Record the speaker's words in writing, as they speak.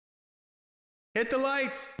Hit the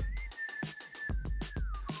lights!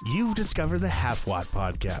 You've discovered the Half Watt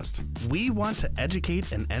Podcast. We want to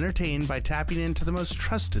educate and entertain by tapping into the most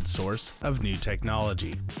trusted source of new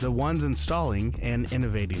technology, the ones installing and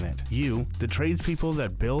innovating it. You, the tradespeople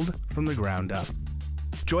that build from the ground up.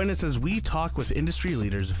 Join us as we talk with industry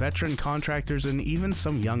leaders, veteran contractors, and even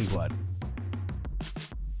some young blood.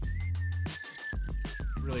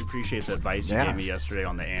 Really appreciate the advice you gave me yesterday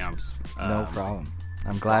on the amps. No problem.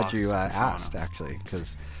 I'm glad you Ross asked, actually,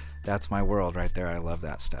 because that's my world right there. I love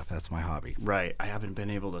that stuff. That's my hobby. Right. I haven't been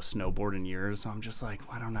able to snowboard in years, so I'm just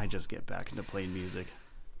like, why don't I just get back into playing music?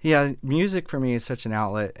 Yeah, music for me is such an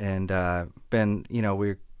outlet, and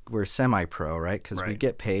we're semi-pro, right? Because we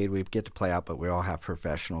get paid, we get to play out, but we all have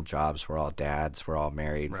professional jobs. We're all dads. We're all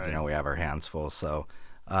married. Right. You know, we have our hands full, so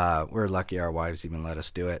we're lucky our wives even let us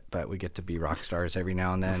do it, but we get to be rock stars every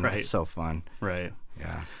now and then. Right. It's so fun. Right.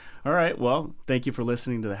 Yeah. All right. Well, thank you for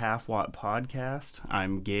listening to the Half Watt Podcast.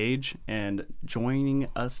 I'm Gage, and joining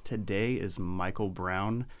us today is Michael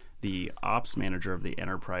Brown, the ops manager of the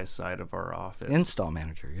enterprise side of our office. Install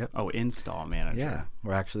manager, yep. Oh, install manager. Yeah,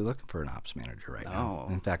 we're actually looking for an ops manager right now.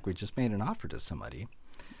 In fact, we just made an offer to somebody.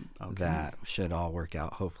 Okay. That should all work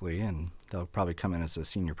out, hopefully, and they'll probably come in as a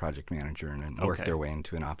senior project manager and then work their way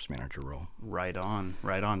into an ops manager role. Right on,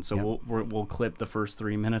 right on. So we'll clip the first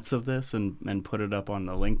 3 minutes of this and put it up on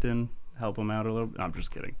the LinkedIn, help them out a little. I'm just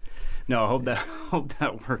kidding. No, I hope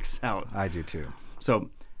that works out. I do too. So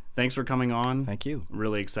thanks for coming on. Thank you.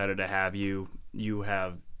 Really excited to have you. You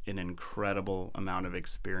have an incredible amount of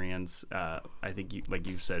experience. I think, like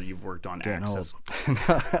you said, you've worked on access.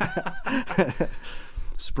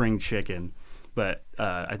 Spring Chicken, but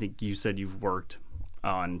I think you said you've worked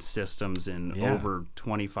on systems in over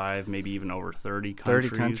 25, maybe even over 30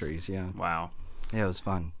 countries. 30 countries, yeah. Wow. Yeah, it was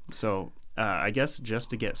fun. So I guess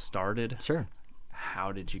just to get started, sure.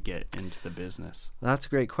 How did you get into the business? That's a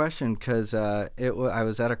great question because I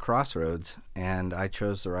was at a crossroads and I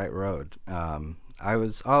chose the right road. I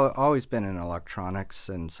was always been in electronics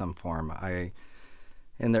in some form.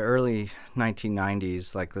 In the early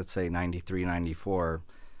 1990s, like let's say 93, 94,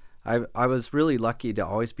 I was really lucky to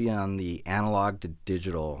always be on the analog to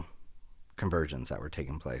digital conversions that were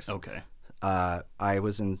taking place. Okay. I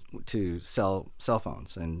was into cell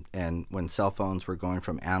phones, and when cell phones were going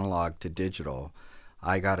from analog to digital,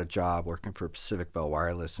 I got a job working for Pacific Bell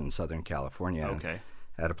Wireless in Southern California. Okay.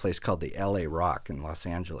 At a place called the LA Rock in Los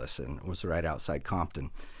Angeles, and it was right outside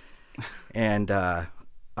Compton. And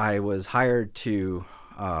I was hired to,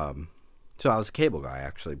 so I was a cable guy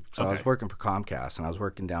actually. So I was working for Comcast, and I was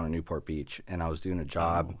working down in Newport Beach, and I was doing a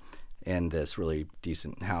job in this really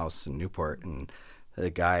decent house in Newport, and the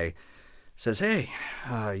guy says, "Hey,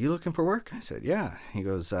 you looking for work?" I said, "Yeah." He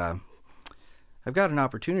goes, "I've got an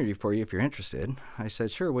opportunity for you if you're interested." I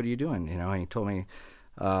said, "Sure, what are you doing?" And he told me,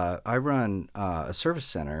 I run a service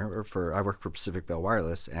center I work for Pacific Bell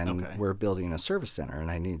Wireless, and we're building a service center,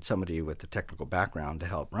 and I need somebody with a technical background to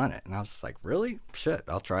help run it. And I was just like, really? Shit,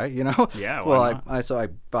 I'll try, Yeah, why not? So I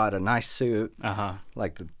bought a nice suit,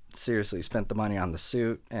 seriously spent the money on the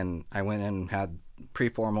suit, and I went in and had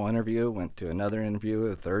pre-formal interview, went to another interview,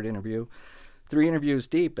 a third interview, 3 interviews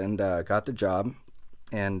deep, and got the job.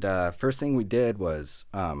 And first thing we did was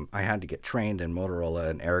I had to get trained in Motorola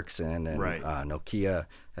and Ericsson and Nokia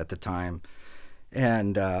at the time.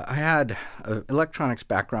 And I had an electronics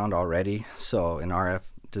background already, so in RF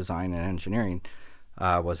design and engineering.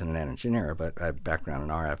 I wasn't an engineer, but I had a background in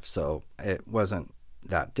RF, so it wasn't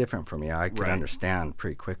that different for me. I could understand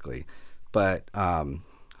pretty quickly. But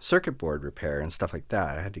circuit board repair and stuff like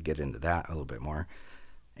that, I had to get into that a little bit more.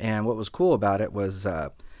 And what was cool about it was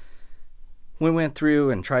we went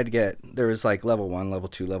through and tried to there was like level 1, level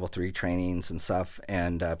 2, level 3 trainings and stuff,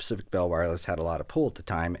 and Pacific Bell Wireless had a lot of pull at the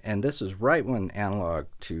time, and this was right when analog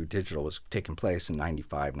to digital was taking place in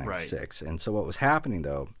 95, 96. And so what was happening,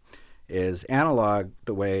 though, is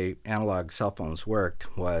the way analog cell phones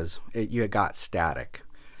worked was you got static,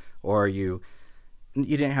 or you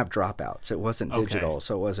didn't have dropouts. It wasn't digital,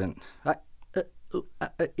 so it wasn't...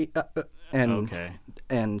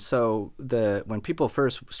 And so when people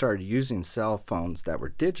first started using cell phones that were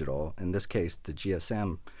digital, in this case the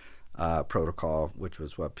GSM protocol, which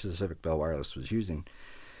was what Pacific Bell Wireless was using,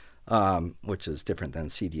 which is different than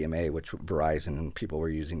CDMA, which Verizon and people were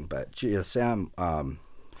using, but GSM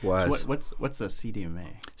was... So what's the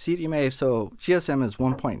CDMA? CDMA, so GSM is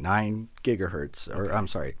 1.9 gigahertz, or I'm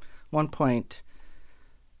sorry,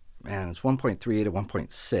 it's 1.3 to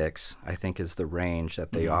 1.6, I think, is the range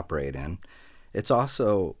that they operate in. It's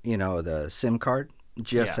also, the SIM card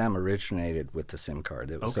GSM originated with the SIM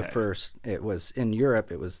card. It was the first. It was in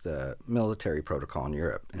Europe. It was the military protocol in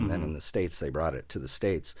Europe, and then in the States they brought it to the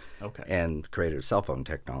States and created a cell phone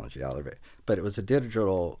technology out of it. But it was a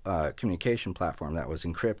digital communication platform that was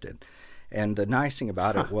encrypted. And the nice thing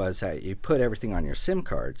about it was that you put everything on your SIM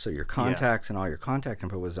card. So your contacts and all your contact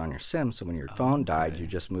info was on your SIM. So when your phone died, you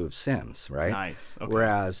just moved SIMs, right? Nice. Okay.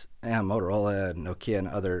 Whereas Motorola, Nokia, and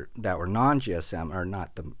other that were non-GSM are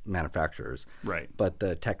not the manufacturers. Right. But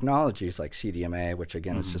the technologies like CDMA, which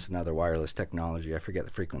again is just another wireless technology. I forget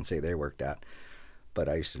the frequency they worked at. But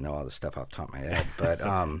I used to know all the stuff off the top of my head.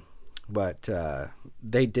 But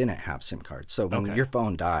they didn't have SIM cards. So when your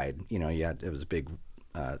phone died, it was a big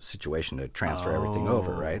situation to transfer everything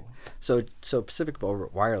over, right? So Pacific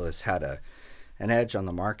Wireless had an edge on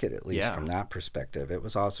the market, at least from that perspective. It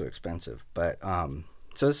was also expensive, but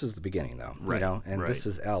so this is the beginning, though, and this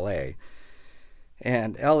is LA,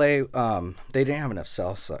 and LA they didn't have enough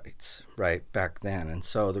cell sites back then, and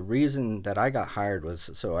so the reason that I got hired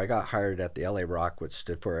was I got hired at the LA ROC, which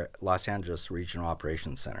stood for Los Angeles Regional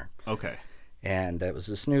Operations Center. Okay. And it was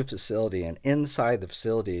this new facility, and inside the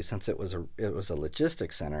facility, since it was a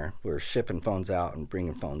logistics center, we were shipping phones out and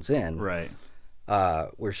bringing phones in. Right.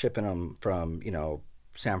 We're shipping them from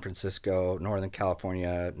San Francisco, Northern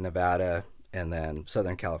California, Nevada, and then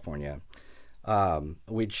Southern California.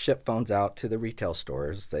 We'd ship phones out to the retail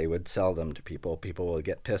stores. They would sell them to people. People would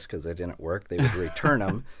get pissed because they didn't work. They would return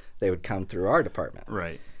them. They would come through our department.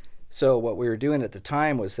 Right. So what we were doing at the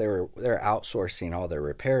time was they're outsourcing all their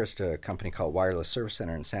repairs to a company called Wireless Service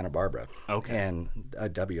Center in Santa Barbara. Okay. And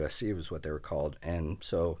WSC was what they were called. And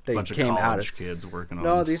so they bunch came of out of kids working on.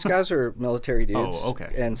 No, these guys are military dudes. Oh,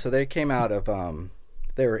 okay. And so they came out of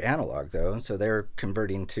they were analog though, so they were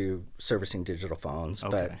converting to servicing digital phones.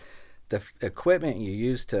 Okay. But the equipment you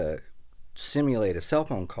use to simulate a cell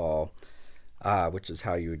phone call, which is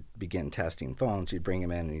how you would begin testing phones. You'd bring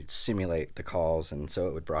them in and you'd simulate the calls, and so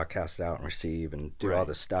it would broadcast it out and receive and do all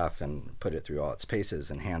this stuff and put it through all its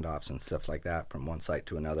paces and handoffs and stuff like that from one site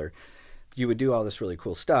to another. You would do all this really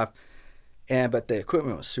cool stuff, but the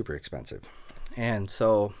equipment was super expensive. And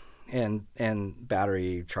so, and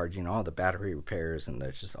battery charging, all the battery repairs and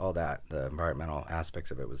just all that, the environmental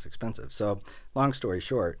aspects of it was expensive. So long story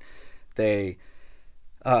short, they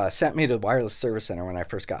sent me to the Wireless Service Center when I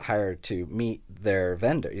first got hired to meet their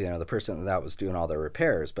vendor, the person that was doing all their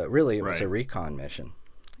repairs. But really, it was a recon mission.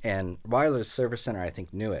 And Wireless Service Center, I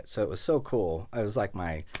think, knew it. So it was so cool. It was like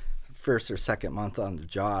my first or second month on the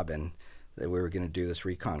job, and that we were going to do this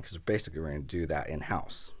recon because basically we were going to do that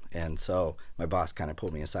in-house. And so my boss kind of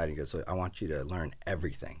pulled me aside and goes, I want you to learn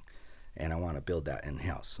everything, and I want to build that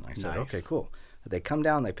in-house. And I said, okay, cool. They come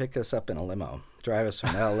down, they pick us up in a limo, drive us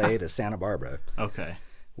from L.A. to Santa Barbara. Okay.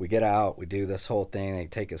 We get out, we do this whole thing. They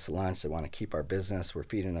take us to lunch. They want to keep our business. We're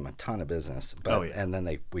feeding them a ton of business. And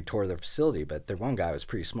then we tour their facility. But the one guy was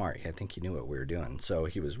pretty smart. I think he knew what we were doing. So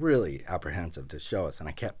he was really apprehensive to show us. And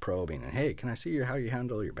I kept probing. And, hey, can I see how you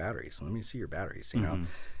handle your batteries? Let me see your batteries.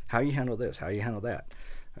 How you handle this, how you handle that.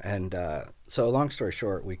 And so long story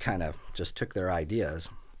short, we kind of just took their ideas.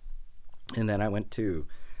 And then I went to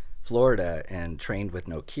Florida and trained with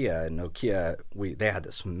Nokia. And Nokia, they had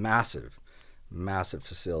this massive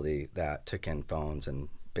facility that took in phones and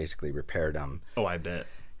basically repaired them. Oh, I bet.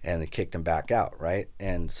 And they kicked them back out, right?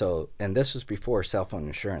 And this was before cell phone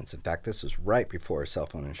insurance. In fact, this was right before cell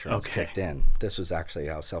phone insurance kicked in. This was actually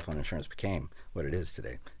how cell phone insurance became what it is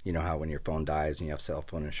today. You know how when your phone dies and you have cell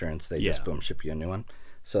phone insurance, they just boom, ship you a new one?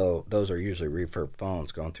 So those are usually refurb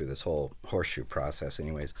phones going through this whole horseshoe process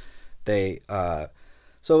anyways.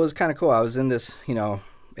 So it was kind of cool. I was in this,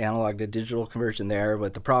 analog to digital conversion there,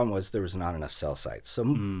 but the problem was there was not enough cell sites. So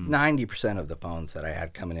 90% of the phones that I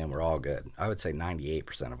had coming in were all good. I would say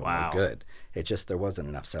 98% of them were good. It just there wasn't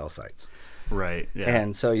enough cell sites. Right. Yeah.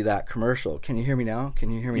 And so that commercial, "Can you hear me now? Can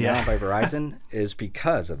you hear me now?" by Verizon is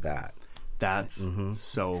because of that. That's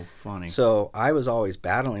so funny. So I was always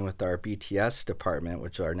battling with our BTS department,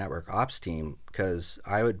 which is our network ops team, because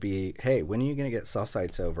I would be, hey, when are you going to get cell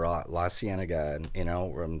sites over at La Cienega and,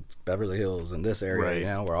 from Beverly Hills and this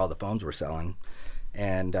area, where all the phones were selling.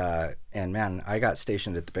 And man, I got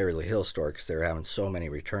stationed at the Beverly Hills store because they were having so many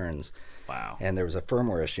returns. Wow. And there was a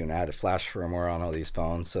firmware issue, and I had to flash firmware on all these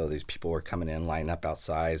phones. So these people were coming in, lining up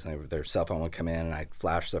outside, and their cell phone would come in, and I'd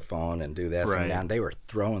flash their phone and do this. Right. And man, they were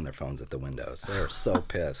throwing their phones at the windows. They were so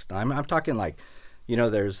pissed. And I'm talking like,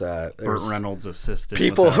 there's Burt Reynolds' assistant.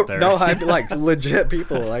 People, out there. no, I'm like legit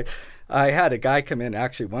people. Like I had a guy come in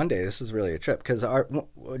actually one day. This is really a trip because our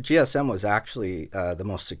GSM was actually the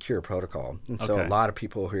most secure protocol, and so a lot of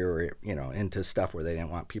people who were into stuff where they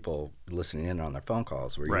didn't want people listening in on their phone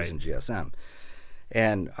calls were using GSM.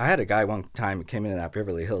 And I had a guy one time who came into that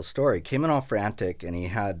Beverly Hills store. He came in all frantic, and he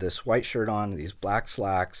had this white shirt on, these black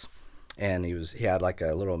slacks, and he had like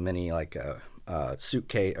a little mini like a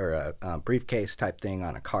suitcase or a briefcase type thing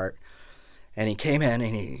on a cart. And he came in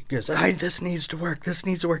and he goes, "Hey, this needs to work. This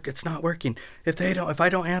needs to work. It's not working. If I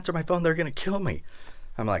don't answer my phone, they're gonna kill me."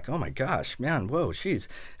 I'm like, "Oh my gosh, man, whoa, jeez.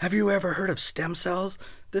 Have you ever heard of stem cells?"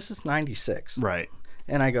 This is 96. Right.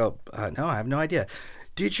 And I go, "No, I have no idea."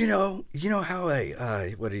 "Did you know how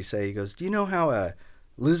what did he say? He goes, "Do you know how a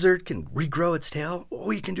lizard can regrow its tail? Well,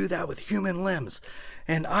 we can do that with human limbs.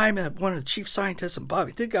 And I'm one of the chief scientists." And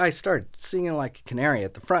Bobby, the guy started singing like a canary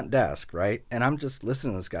at the front desk, right? And I'm just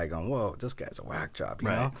listening to this guy going, "Whoa, this guy's a whack job," you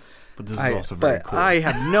know? But this is also very cool. I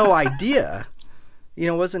had no idea.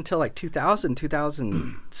 It wasn't until like 2000,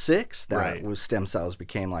 2006 that stem cells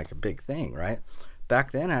became like a big thing, right?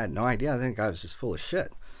 Back then, I had no idea. I think I was just full of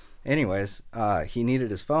shit. Anyways, he needed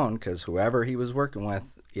his phone because whoever he was working with,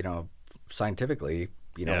 scientifically,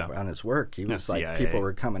 on his work, he was like, people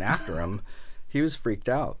were coming after him. He was freaked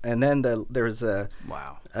out. And then there was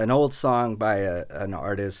an old song by an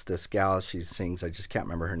artist, this gal, she sings, I just can't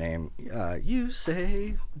remember her name. You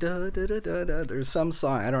say, da, da, da, da, da. There's some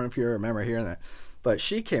song, I don't know if you remember hearing that. But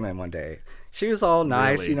she came in one day. She was all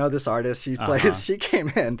nice, really? This artist she plays. She came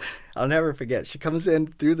in. I'll never forget. She comes in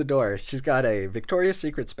through the door. She's got a Victoria's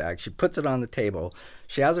Secrets bag. She puts it on the table.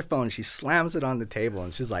 She has her phone. She slams it on the table,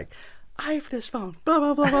 and she's like, "I have this phone, blah,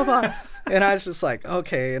 blah, blah, blah, blah." And I was just like,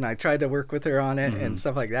 okay. And I tried to work with her on it and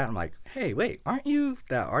stuff like that. I'm like, "Hey, wait, aren't you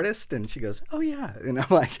that artist?" And she goes, "Oh, yeah." And I'm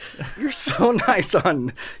like, "You're so nice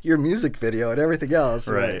on your music video and everything else.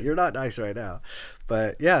 Right. But you're not nice right now."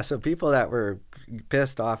 But, yeah, so people that were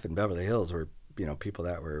pissed off in Beverly Hills were, people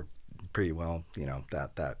that were pretty well,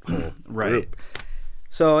 that whole group.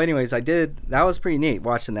 So anyways, that was pretty neat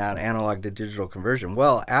watching that analog to digital conversion.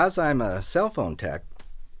 Well, as I'm a cell phone tech,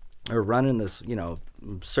 or running this,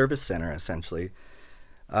 service center essentially,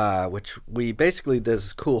 which we basically did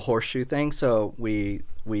this cool horseshoe thing. So we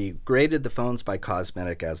graded the phones by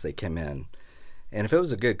cosmetic as they came in. And if it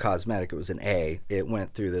was a good cosmetic, it was an A. It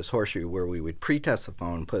went through this horseshoe where we would pre-test the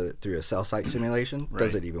phone, put it through a cell site simulation. Right.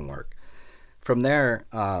 Does it even work? From there,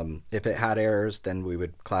 if it had errors, then we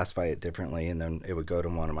would classify it differently, and then it would go to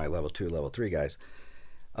one of my level 2, level 3 guys.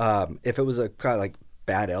 If it was a kind of like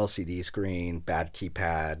bad LCD screen, bad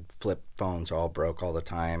keypad, flip phones all broke all the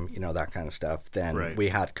time, that kind of stuff, then we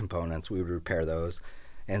had components. We would repair those.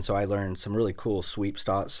 And so I learned some really cool sweep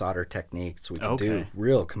solder techniques. We could do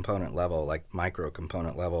real component level, like micro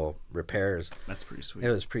component level repairs. That's pretty sweet.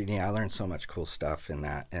 It was pretty neat. I learned so much cool stuff in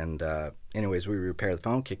that. And anyways, we repair the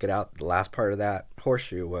phone, kick it out. The last part of that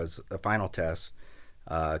horseshoe was a final test,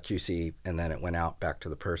 QC, and then it went out back to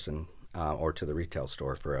the person or to the retail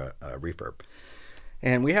store for a refurb.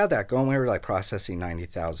 And we had that going. We were like processing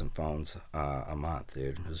 90,000 phones a month,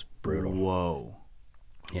 dude. It was brutal. Whoa.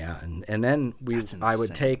 Yeah, and then I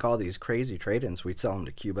would take all these crazy trade-ins. We'd sell them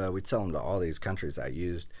to Cuba. We'd sell them to all these countries that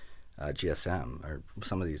used GSM, or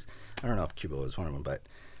some of these. I don't know if Cuba was one of them, but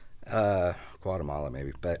Guatemala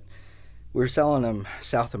maybe. But we were selling them.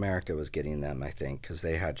 South America was getting them, I think, because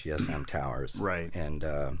they had GSM towers. Right. And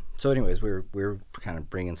so anyways, we were kind of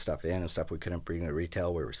bringing stuff in and stuff we couldn't bring to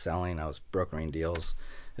retail. We were selling. I was brokering deals.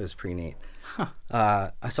 It was pretty neat.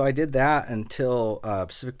 Huh. So I did that until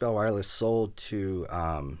Pacific Bell Wireless sold to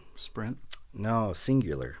Sprint. No,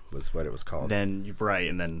 Singular was what it was called. And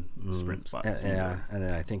then Sprint bought Singular. Yeah, and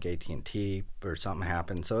then I think AT&T or something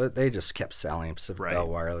happened. So they just kept selling. Pacific Bell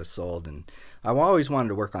Wireless sold, and I always wanted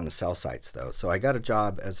to work on the cell sites though. So I got a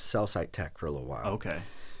job as a cell site tech for a little while. Okay.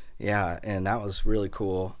 Yeah, and that was really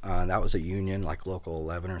cool. That was a union, like Local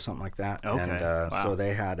 11 or something like that. Okay. And wow. So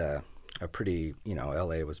they had a pretty,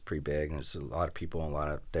 LA was pretty big, and there's a lot of people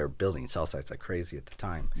and they were building cell sites like crazy at the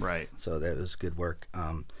time. Right. So that was good work.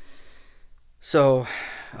 So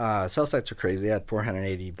cell sites are crazy. They had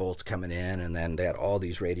 480 volts coming in, and then they had all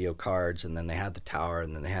these radio cards, and then they had the tower,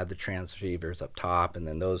 and then they had the transceivers up top, and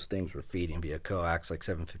then those things were feeding via coax, like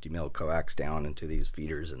 750 mil coax down into these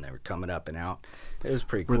feeders, and they were coming up and out. It was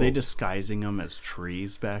pretty cool. Were they disguising them as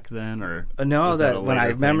trees back then, or no? That when I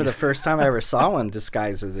remember the first time I ever saw one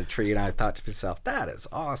disguised as a tree, and I thought to myself, that is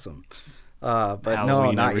awesome. But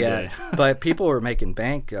Halloween no, not yet. day. But people were making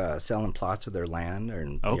bank selling plots of their land, or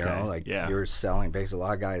you were selling. Basically, a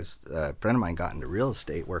lot of guys. A friend of mine got into real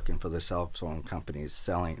estate, working for the cell phone companies,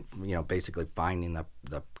 selling. Basically finding the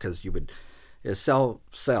because you would sell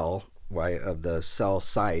right of the cell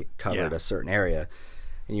site covered a certain area.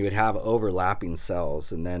 and you would have overlapping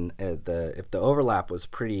cells, and then if the overlap was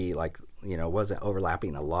pretty, like, wasn't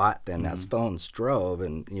overlapping a lot, then as phones drove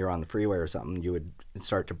and you're on the freeway or something, you would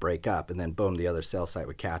start to break up, and then boom, the other cell site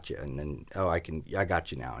would catch you, and then I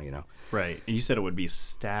got you now, Right. And you said it would be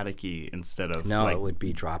staticky instead of no, it would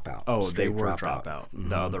be dropout. Oh, they were dropout.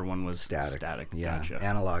 The other one was static. Yeah, Gotcha.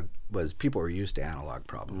 Analog was, people were used to analog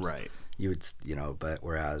problems. Right. You would, but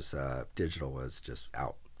whereas digital was just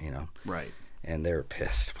out, Right. And they were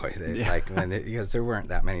pissed, boy. Because there weren't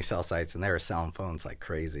that many cell sites, and they were selling phones like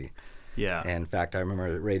crazy. Yeah. And in fact, I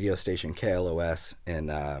remember the radio station KLOS in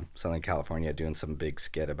Southern California doing some big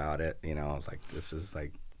skit about it. I was like, this is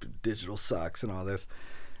like, digital sucks and all this.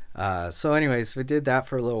 So anyways, we did that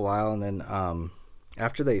for a little while, and then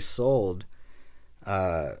after they sold,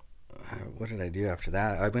 what did I do after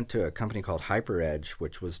that? I went to a company called HyperEdge,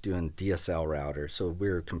 which was doing DSL routers. So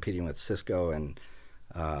we were competing with Cisco and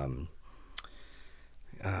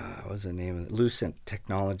what was the name of it? Lucent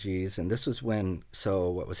Technologies. And this was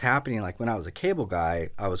what was happening, like when I was a cable guy,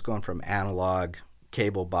 I was going from analog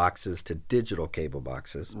cable boxes to digital cable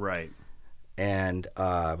boxes. Right. And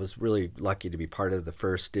I was really lucky to be part of the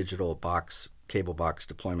first digital cable box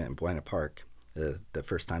deployment in Buena Park. The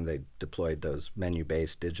first time they deployed those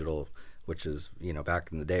menu-based digital, which is, back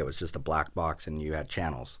in the day, it was just a black box and you had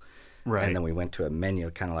channels. Right. And then we went to a menu,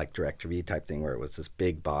 kind of like DirecTV type thing, where it was this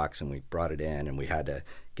big box, and we brought it in, and we had to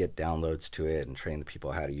get downloads to it and train the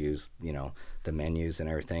people how to use, the menus and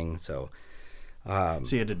everything. So you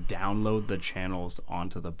had to download the channels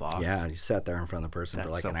onto the box? Yeah, you sat there in front of the person for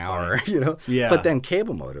like an funny. hour, Yeah. But then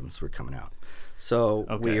cable modems were coming out. So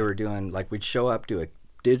we were doing, like, we'd show up, do a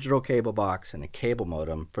digital cable box and a cable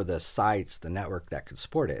modem for the sites, the network that could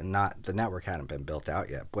support it. And the network hadn't been built out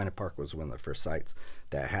yet. Buena Park was one of the first sites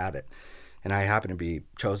that had it. And I happened to be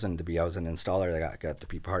chosen to be, I was an installer that got to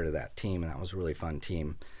be part of that team, and that was a really fun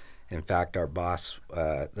team. In fact, our boss,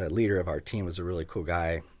 the leader of our team, was a really cool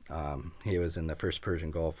guy. He was in the first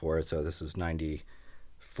Persian Gulf War, so this was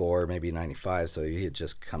 94, maybe 95, so he had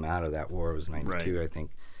just come out of that war. It was 92, right. I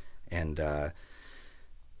think. And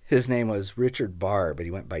his name was Richard Barr, but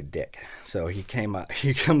he went by Dick. So he came up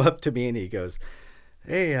to me and he goes,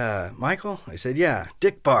 "Hey, Michael?" I said, "Yeah,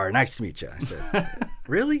 Dick Barr, nice to meet you." I said,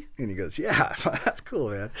 "Really?" And he goes, "Yeah, that's cool,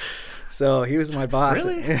 man." So he was my boss.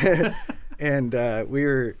 Really? And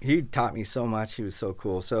he taught me so much. He was so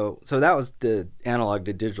cool. So that was the analog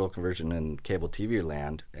to digital conversion in cable TV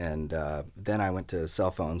land. And then I went to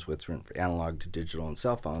cell phones, which went from analog to digital and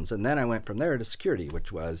cell phones. And then I went from there to security,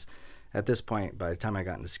 which was, at this point, by the time I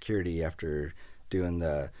got into security, after doing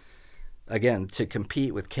again, to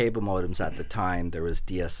compete with cable modems at the time, there was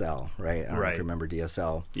DSL, right? I don't know if you remember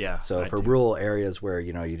DSL. Yeah. So for rural areas where,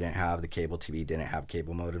 you didn't have the cable TV, didn't have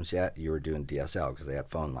cable modems yet, you were doing DSL because they had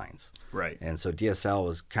phone lines. Right. And so DSL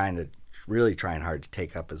was kind of really trying hard to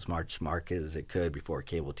take up as much market as it could before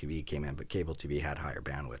cable TV came in, but cable TV had higher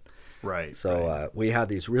bandwidth. Right. So we had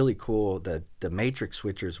these really cool, the matrix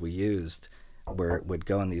switchers we used would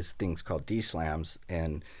go in these things called D-slams,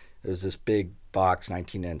 and it was this big box,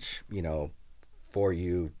 19-inch,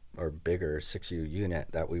 4U or bigger 6U unit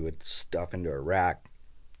that we would stuff into a rack.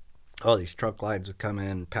 All these truck lines would come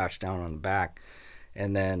in, patch down on the back,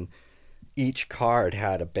 and then each card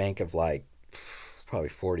had a bank of like probably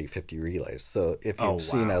 40, 50 relays. So if you've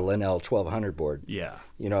seen a Linnell 1200 board,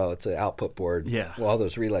 it's an output board. Yeah. Well, all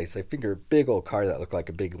those relays, they figure a big old card that looked like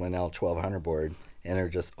a big Linnell 1200 board. And there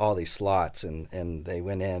were just all these slots, and they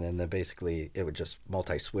went in, and then basically it would just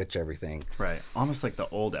multi-switch everything. Right. Almost like the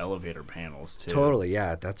old elevator panels, too. Totally,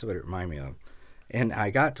 yeah. That's what it reminded me of. And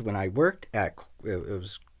I got to, when I worked at, it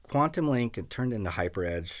was Quantum Link, it turned into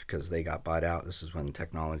HyperEdge because they got bought out. This is when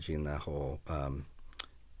technology and the whole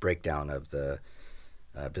breakdown of the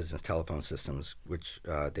business telephone systems, which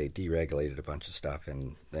they deregulated a bunch of stuff,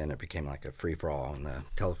 and then it became like a free-for-all in the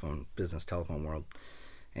business telephone world.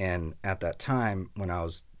 And at that time, when I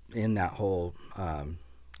was in that whole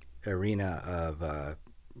arena of,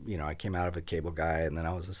 I came out of a cable guy, and then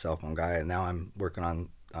I was a cell phone guy, and now I'm working on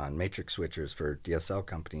matrix switchers for DSL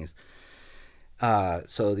companies.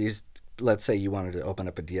 So these, let's say you wanted to open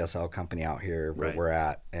up a DSL company out here where we're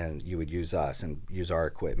at, and you would use us and use our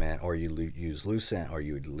equipment, or you use Lucent, or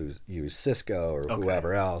you would use Cisco or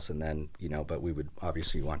whoever else, and then, but we would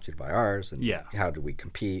obviously want you to buy ours, and how do we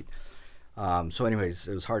compete? So anyways,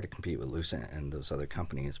 it was hard to compete with Lucent and those other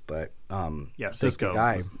companies, but Cisco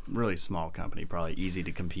was a really small company, probably easy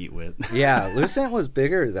to compete with. Yeah, Lucent was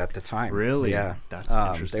bigger at the time. Really? Yeah. That's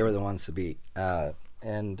interesting. They were the ones to beat.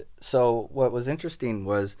 And so what was interesting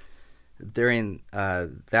was during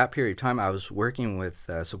that period of time, I was working with,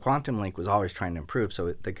 so Quantum Link was always trying to improve.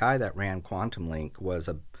 So the guy that ran Quantum Link was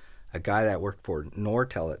a guy that worked for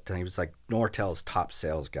Nortel at the time. He was like Nortel's top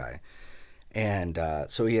sales guy. And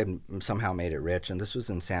so he had somehow made it rich. And this was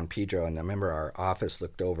in San Pedro. And I remember our office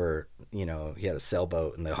looked over, he had a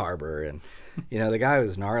sailboat in the harbor. And, the guy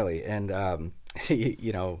was gnarly. And,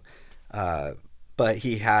 but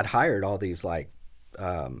he had hired all these like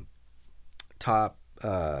top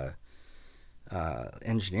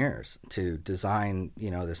engineers to design,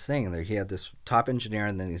 this thing. And he had this top engineer,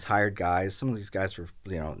 and then these hired guys. Some of these guys were,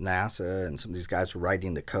 NASA, and some of these guys were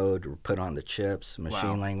writing the code to put on the chips,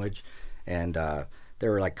 machine language, and they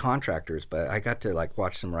were like contractors. But I got to like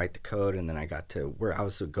watch them write the code, and then I got to where I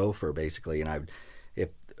was a gopher basically, and if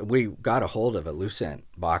we got a hold of a Lucent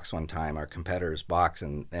box one time, our competitor's box,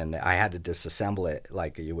 and I had to disassemble it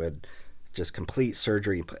like you would. Just complete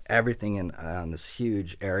surgery, put everything in on this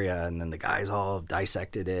huge area, and then the guys all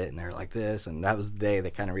dissected it, and they're like this, and that was the day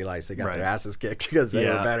they kind of realized they got their asses kicked because they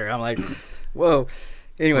were better. I'm like, whoa.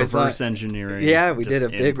 Anyways, reverse engineering. Yeah, we did a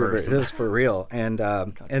big reverse. It was for real, and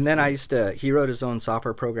then he wrote his own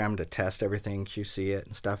software program to test everything, QC it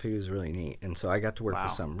and stuff. He was really neat, and so I got to work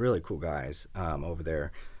with some really cool guys over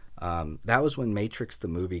there. That was when Matrix the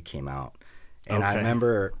movie came out. And I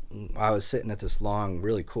remember I was sitting at this long,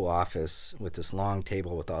 really cool office with this long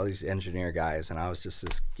table with all these engineer guys, and I was just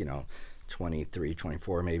this, 23,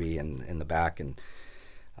 24 maybe in the back, and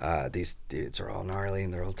these dudes are all gnarly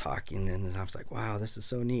and they're all talking, and I was like, wow, this is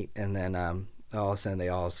so neat. And then all of a sudden they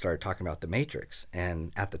all started talking about The Matrix,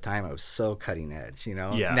 and at the time it was so cutting edge,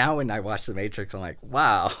 Yeah. Now when I watch The Matrix, I'm like,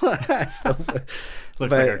 wow. That's so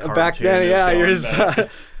Looks like a cartoon. Back then, you're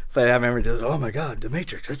just... But I remember just, oh my God, The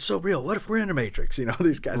Matrix, it's so real. What if we're in a Matrix?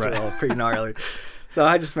 These guys are all pretty gnarly. So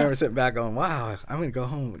I just remember sitting back going, wow, I'm going to go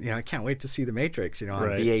home. I can't wait to see The Matrix, on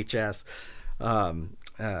VHS. I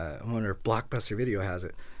wonder if Blockbuster Video has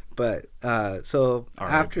it. But so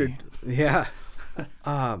after,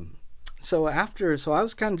 so I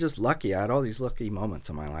was kind of just lucky. I had all these lucky moments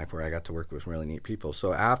in my life where I got to work with really neat people.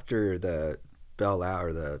 So after the Bell Labs,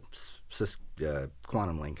 or the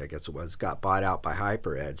Quantum Link, I guess it was, got bought out by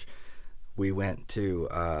HyperEdge, we went to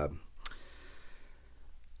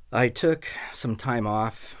I took some time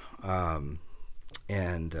off, and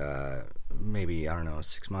maybe, I don't know,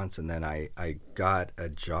 6 months, and then I got a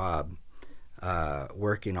job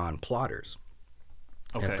working on plotters.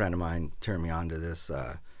 Okay. A friend of mine turned me on to this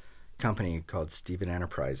company called Steven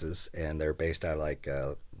Enterprises, and they're based out of like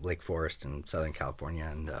Lake Forest in Southern California,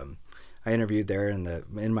 and I interviewed there, and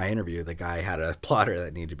in my interview, the guy had a plotter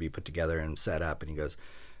that needed to be put together and set up, and he goes,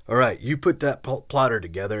 all right, you put that plotter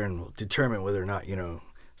together and we'll determine whether or not,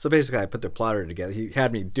 So basically, I put the plotter together. He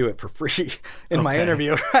had me do it for free in my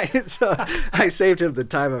interview, right? So I saved him the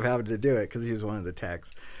time of having to do it because he was one of the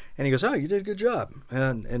techs. And he goes, oh, you did a good job.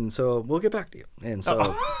 And so we'll get back to you. And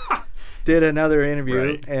so did another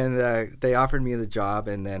interview, and they offered me the job.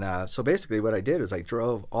 And then so basically what I did was I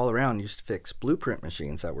drove all around, used to fix blueprint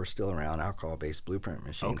machines that were still around, alcohol-based blueprint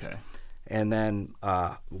machines. Okay. And then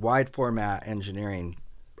wide format engineering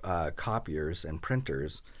copiers and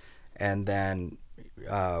printers, and then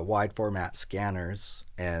wide format scanners,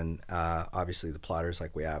 and obviously the plotters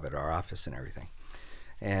like we have at our office and everything.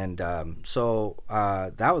 And so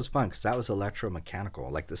that was fun because that was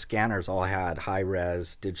electromechanical. Like the scanners all had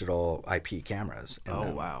high-res digital IP cameras.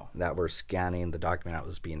 And that were scanning the document that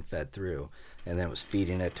was being fed through. And then it was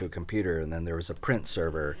feeding it to a computer. And then there was a print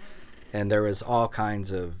server. And there was all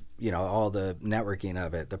kinds of, all the networking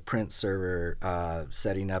of it. The print server,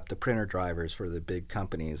 setting up the printer drivers for the big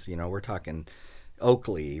companies. We're talking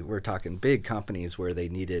Oakley. We're talking big companies where they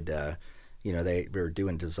needed... they were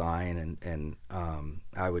doing design, and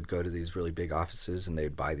I would go to these really big offices, and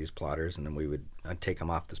they'd buy these plotters, and then I'd take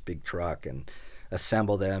them off this big truck and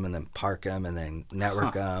assemble them, and then park them, and then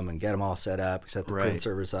network them, and get them all set up, set the print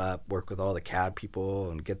servers up, work with all the CAD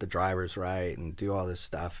people, and get the drivers right, and do all this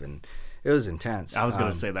stuff, and it was intense. I was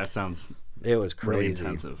going to say, that sounds it was crazy. Really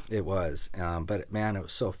intensive. It was, but man, it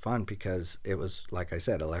was so fun because it was, like I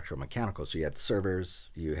said, electromechanical. So you had servers,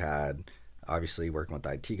 you had... Obviously, working with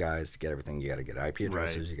IT guys to get everything, you got to get IP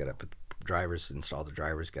addresses, you got to put drivers, install the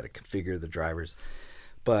drivers, got to configure the drivers.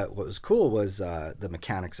 But what was cool was the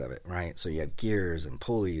mechanics of it, right? So you had gears and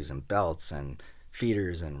pulleys and belts and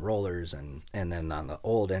feeders and rollers, and then on the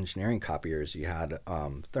old engineering copiers, you had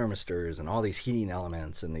thermistors and all these heating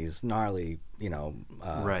elements and these gnarly,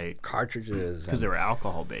 cartridges. Because they were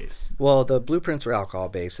alcohol based. Well, the blueprints were alcohol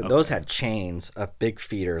based, and those had chains, a big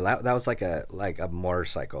feeder. That was like a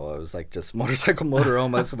motorcycle. It was like just motorcycle motor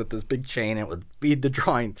almost with this big chain. It would feed the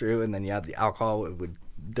drawing through, and then you had the alcohol. It would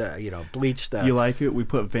bleach the. You like it? We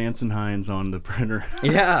put Vance and Hines on the printer.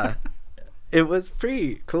 Yeah. It was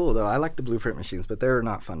pretty cool, though. I like the blueprint machines, but they're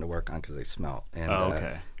not fun to work on because they smell. And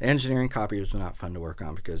okay. Engineering copiers are not fun to work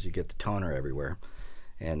on because you get the toner everywhere.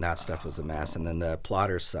 And that stuff was a mess. And then the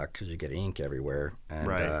plotters suck because you get ink everywhere. And,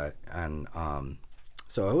 right.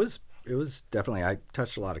 So it was definitely, I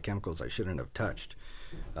touched a lot of chemicals I shouldn't have touched.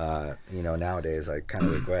 Nowadays I kind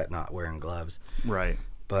of regret not wearing gloves. Right.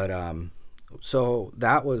 But so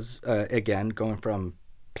that was, again, going from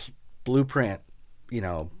blueprint,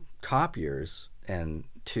 copiers and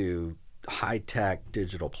to high-tech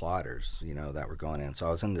digital plotters, that were going in. So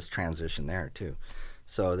I was in this transition there too.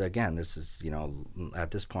 So again, this is,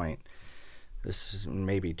 at this point, this is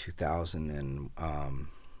maybe 2000 and,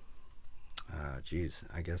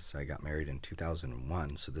 I guess I got married in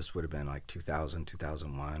 2001. So this would have been like 2000,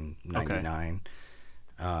 2001, 99.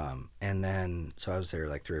 Okay. And then, so I was there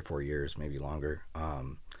like 3 or 4 years, maybe longer.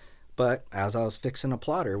 But as I was fixing a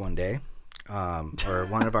plotter one day, or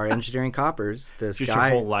one of our engineering coppers, this just guy.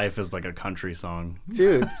 Your whole life is like a country song,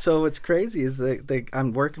 dude. So what's crazy is that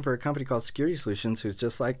I'm working for a company called Security Solutions, who's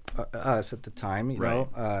just like us at the time,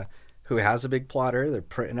 who has a big plotter. They're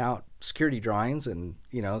printing out security drawings and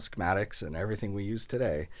schematics and everything we use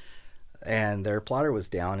today. And their plotter was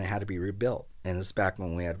down and had to be rebuilt. And this is back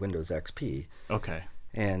when we had Windows XP. Okay.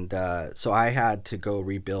 And so I had to go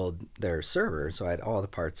rebuild their server. So I had all the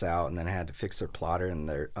parts out, and then I had to fix their plotter. And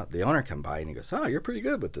the owner come by, and he goes, "Oh, you're pretty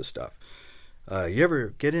good with this stuff. You ever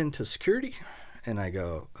get into security?" And I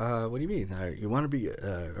go, "What do you mean? You want to be?"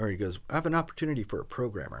 Or he goes, "I have an opportunity for a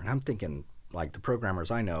programmer." And I'm thinking, like, the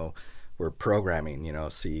programmers I know were programming,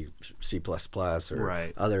 C++ or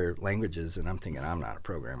right. other languages. And I'm thinking, I'm not a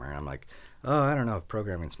programmer. And I'm like, "Oh, I don't know if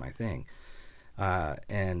programming's my thing."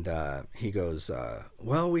 And he goes,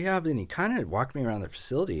 "Well, we have," and he kind of walked me around the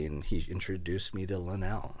facility, and he introduced me to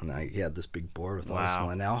Linnell. And he had this big board with all this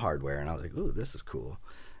Linnell hardware, and I was like, "Ooh, this is cool."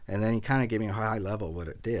 And then he kind of gave me a high level what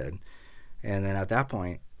it did. And then at that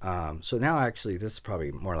point, so now actually this is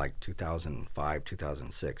probably more like 2005,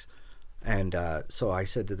 2006. And so I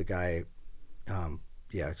said to the guy,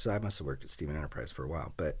 because I must have worked at Steven Enterprise for a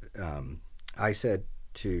while, but I said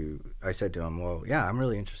to him, "Well, yeah, I'm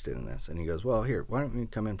really interested in this." And he goes, "Well, here, why don't you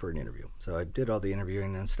come in for an interview?" So I did all the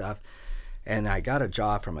interviewing and stuff, and I got a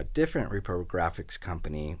job from a different reprographics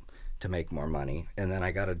company to make more money, and then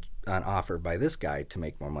I got an offer by this guy to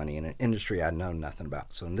make more money in an industry I'd known nothing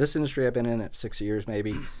about. So in this industry I've been in it 6 years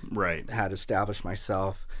maybe. Right. Had established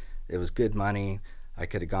myself. It was good money. I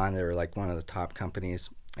could have gone there like one of the top companies,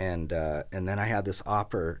 and then I had this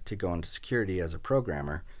offer to go into security as a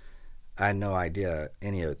programmer. I had no idea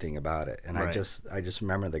anything about it. And right. I just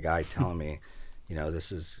remember the guy telling me,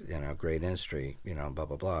 this is, great industry, blah,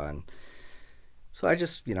 blah, blah. And so I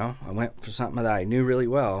just, I went for something that I knew really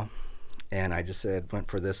well. And I just went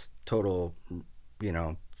for this total,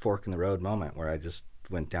 fork in the road moment where I just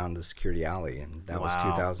went down to the security alley. And that was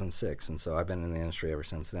 2006. And so I've been in the industry ever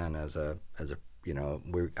since then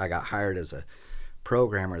I got hired as a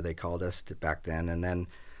programmer, they called us back then. And then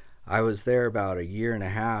I was there about a year and a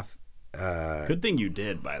half. Good thing you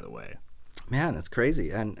did, by the way. Man, it's crazy.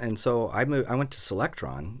 And so I went to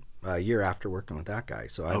Selectron a year after working with that guy.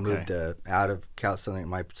 So I moved out of Southern.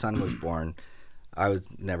 My son was born. I would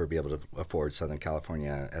never be able to afford Southern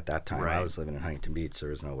California at that time. Right. I was living in Huntington Beach. There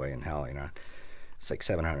was no way in hell, It's like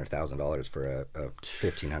 $700,000 for a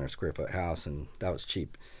 1,500 square foot house, and that was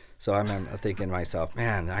cheap. So I'm thinking to myself,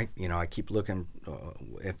 man, I keep looking.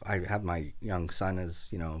 If I have my young son is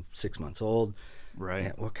 6 months old,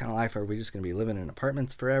 right? What kind of life are we just going to be living in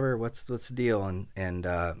apartments forever? What's the deal? And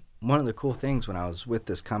one of the cool things when I was with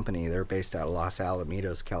this company, they're based out of Los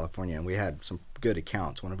Alamitos, California, and we had some good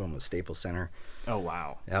accounts. One of them was Staples Center. Oh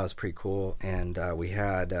wow, that was pretty cool. And we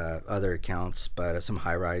had other accounts, but some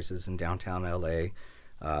high rises in downtown LA.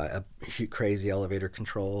 Crazy elevator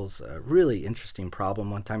controls, a really interesting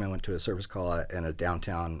problem. One time I went to a service call in a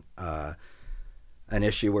downtown, an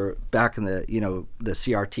issue where back in the, the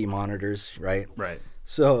CRT monitors, right? Right.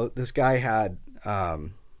 So this guy had,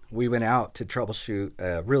 we went out to troubleshoot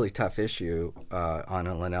a really tough issue on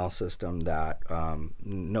a Linnell system that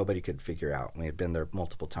nobody could figure out. We had been there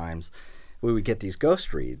multiple times. We would get these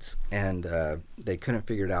ghost reads, and they couldn't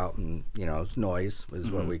figure it out, and, noise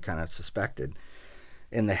was what we kind of suspected.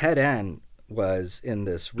 And the head end was in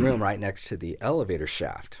this room right next to the elevator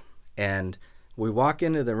shaft. And we walk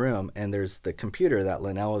into the room, and there's the computer that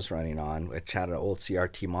Linnell was running on, which had an old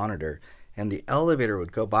CRT monitor. And the elevator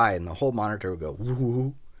would go by, and the whole monitor would go,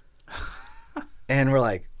 woo. And we're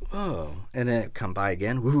like, whoa. And then it'd come by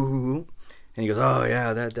again, woo. And he goes, oh,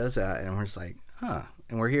 yeah, that does that. And we're just like, huh.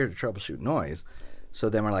 And we're here to troubleshoot noise. So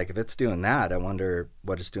then we're like, if it's doing that, I wonder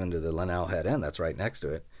what it's doing to the Linnell head end that's right next to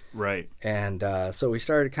it. Right. And so we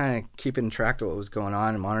started kind of keeping track of what was going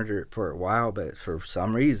on and monitored it for a while. But for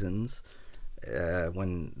some reasons,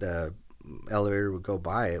 when the elevator would go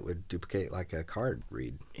by, it would duplicate like a card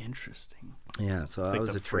read. Interesting. Yeah, so that like was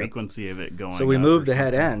the a trip. frequency of it going. So we moved the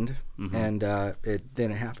head something. end, and it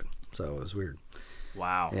didn't happen. So it was weird.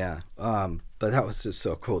 Wow. Yeah. But that was just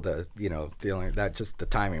so cool that the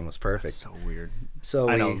timing was perfect. That's so weird. So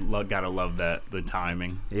I gotta love that, the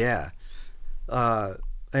timing. Yeah.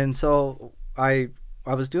 And so I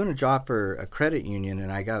was doing a job for a credit union,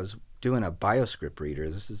 and I was doing a BioScript reader.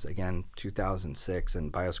 This is again 2006,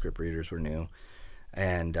 and BioScript readers were new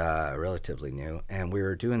and relatively new. And we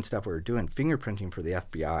were doing stuff. We were doing fingerprinting for the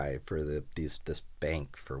FBI for this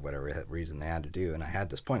bank for whatever reason they had to do. And I had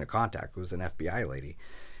this point of contact. It was an FBI lady.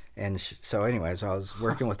 And so anyways, I was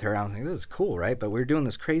working with her. I was like, this is cool, right? But we were doing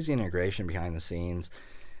this crazy integration behind the scenes.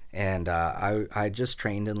 And I just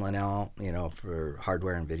trained in Linnell, for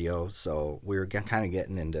hardware and video. So we were kind of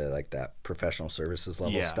getting into like that professional services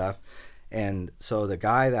level stuff. And so the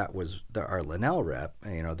guy that was our Linnell rep,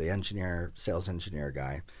 the sales engineer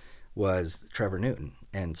guy, was Trevor Newton.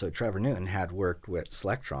 And so Trevor Newton had worked with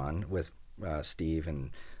Selectron with Steve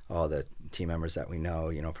and all the team members that we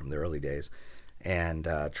know, from the early days. And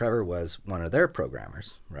Trevor was one of their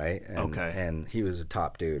programmers, right? And he was a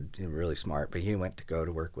top dude, really smart. But he went to go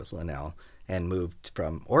to work with Linnell and moved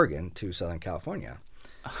from Oregon to Southern California.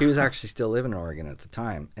 He was actually still living in Oregon at the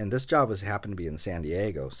time. And this job happened to be in San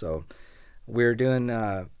Diego. So we were doing,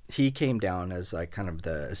 he came down as like kind of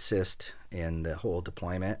the assist in the whole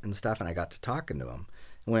deployment and stuff. And I got to talking to him.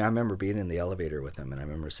 I remember being in the elevator with him, and I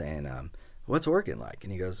remember saying, what's Oregon like?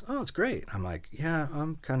 And he goes, oh, it's great. I'm like, yeah,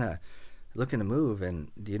 I'm kind of looking to move, and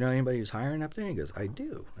do you know anybody who's hiring up there? And he goes, I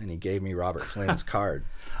do. And he gave me Robert Flynn's card.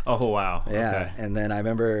 Oh, wow. Yeah. Okay. And then I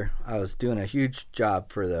remember I was doing a huge job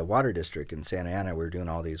for the water district in Santa Ana. We were doing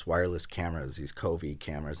all these wireless cameras, these Covey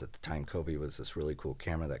cameras. At the time, Covey was this really cool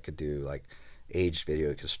camera that could do like aged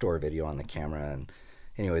video. It could store video on the camera. And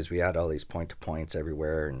anyways, we had all these point-to-points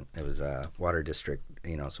everywhere, and it was a water district,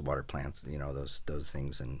 so water plants, those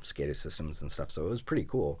things, and SCADA systems and stuff. So it was pretty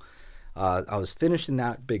cool. I was finishing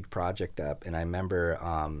that big project up, and I remember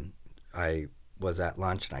I was at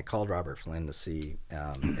lunch, and I called Robert Flynn to see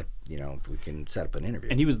if we can set up an interview.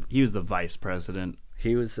 And he was the vice president.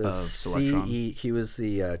 He was the Selectron. He was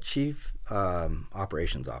the chief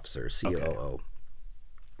operations officer, COO.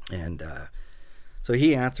 Okay. And so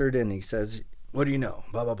he answered, and he says, "What do you know?"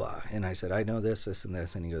 Blah blah blah. And I said, "I know this, this, and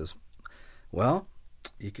this." And he goes, "Well,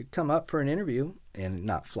 you could come up for an interview and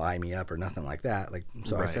not fly me up or nothing like that."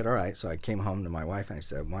 So right. I said, all right. So I came home to my wife and I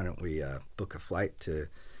said, why don't we book a flight to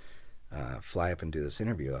fly up and do this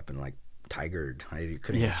interview up in like Tigard. I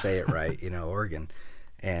couldn't even say it right, Oregon.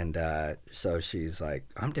 And so she's like,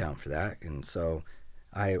 I'm down for that. And so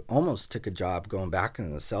I almost took a job going back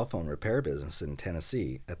into the cell phone repair business in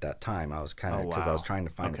Tennessee at that time. I was kind of, because I was trying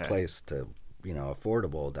to find a place to,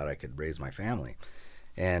 affordable that I could raise my family.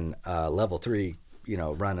 And level 3,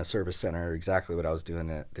 run a service center, exactly what I was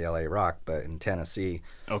doing at the LA Rock, but in Tennessee.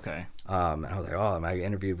 Okay. And I was like, I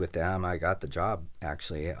interviewed with them. I got the job,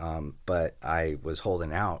 actually. But I was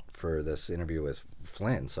holding out for this interview with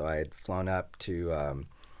Flynn. So I had flown up to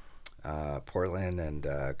Portland and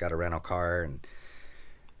got a rental car and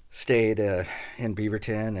stayed in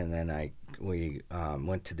Beaverton. And then we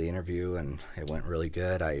went to the interview, and it went really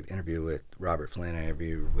good. I interviewed with Robert Flynn. I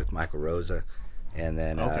interviewed with Michael Rosa. And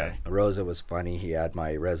then Rosa was funny. He had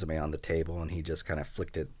my resume on the table, and he just kind of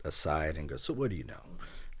flicked it aside and goes, so what do you know?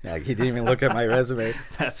 Like, he didn't even look at my resume.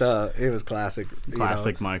 So it was classic.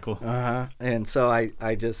 Classic Michael. Uh-huh. And so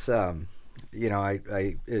I just, I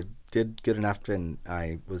did good enough, and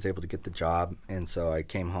I was able to get the job. And so I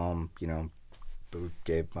came home,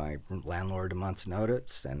 gave my landlord a month's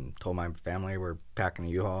notice and told my family we're packing a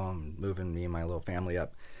U-Haul and moving me and my little family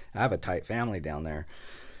up. I have a tight family down there.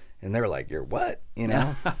 And they were like, "You're what?"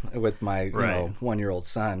 With my 1-year-old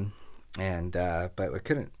son, and but we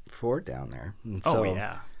couldn't afford down there. And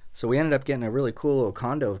so, so we ended up getting a really cool little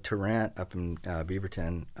condo to rent up in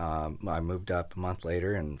Beaverton. I moved up a month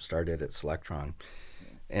later and started at Selectron,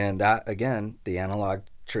 and that again, the analog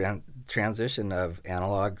transition of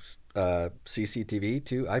analog CCTV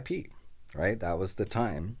to IP. Right, that was the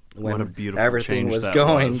time when everything was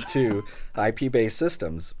going to IP-based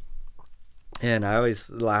systems. And I always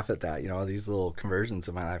laugh at that, these little conversions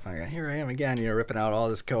of my life. I'm like, here I am again, ripping out all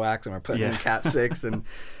this coax, and we're putting in Cat 6 and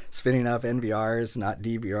spinning up NVRs, not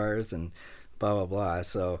DVRs, and blah, blah, blah.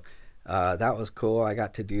 So That was cool. I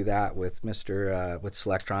got to do that with with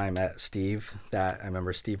Selectron. I met Steve. I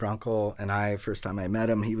remember Steve Runkle and I, first time I met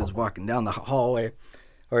him, he was walking down the hallway,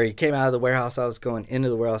 or he came out of the warehouse. I was going into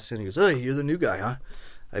the warehouse and he goes, "Hey, you're the new guy, huh?"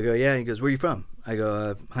 I go, "Yeah." He goes, "Where are you from?" I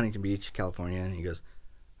go, "Huntington Beach, California." And he goes,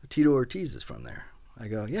 "Tito Ortiz is from there." I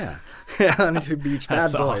go, "Yeah." Huntington Beach,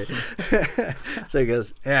 bad boy. Awesome. So he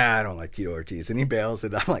goes, "Yeah, I don't like Tito Ortiz." And he bails.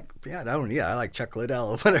 And I'm like, "Yeah, I like Chuck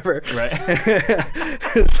Liddell or whatever." Right.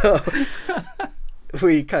 So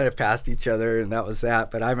we kind of passed each other, and that was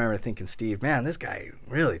that. But I remember thinking, Steve, man, this guy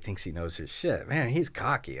really thinks he knows his shit. Man, he's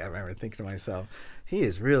cocky. I remember thinking to myself, he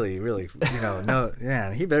is really, really, no,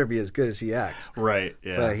 man, he better be as good as he acts. Right,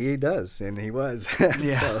 yeah. But he does, and he was.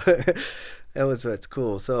 Yeah. So, that was what's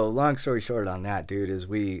cool. So long story short on that, dude, is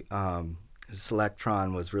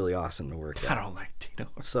Selectron was really awesome to work at. I don't like Tito.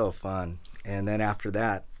 So fun. And then after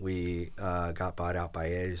that, we got bought out by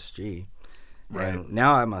ASG. Right. And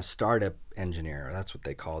now I'm a startup engineer. That's what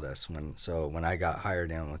they called us. When I got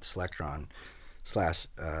hired in with Selectron, Flynn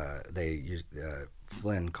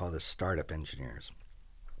called us startup engineers.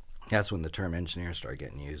 That's when the term engineer started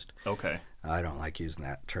getting used. Okay. I don't like using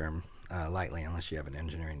that term lightly unless you have an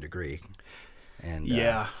engineering degree. And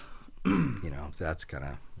yeah, that's kind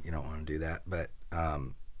of, you don't want to do that. But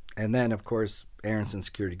and then of course Aronson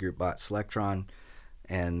Security Group bought Selectron,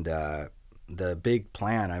 and the big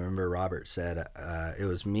plan, I remember Robert said it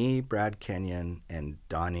was me, Brad Kenyon, and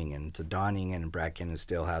Don Ingen. So Don Ingen and Brad Kenyon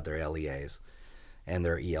still had their LEAs and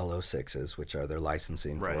their EL06s, which are their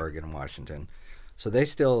licensing for Oregon and Washington. So they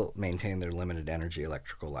still maintain their limited energy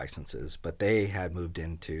electrical licenses, but they had moved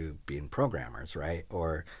into being programmers, right?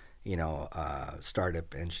 Or,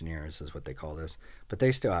 startup engineers is what they call this. But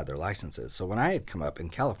they still had their licenses. So when I had come up in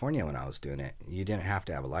California when I was doing it, you didn't have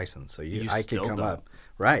to have a license. So I could come up.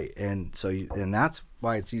 Right. And and that's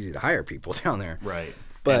why it's easy to hire people down there. Right.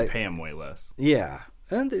 But and pay them way less. Yeah.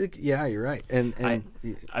 And yeah, you're right. And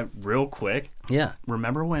I real quick. Yeah.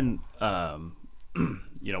 Remember when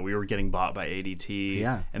we were getting bought by ADT,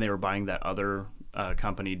 yeah, and they were buying that other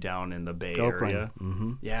company down in the Bay Oakland. Area.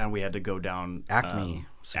 Mm-hmm. Yeah, and we had to go down Acme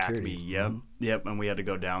Security. Acme, yep, mm-hmm. Yep, and we had to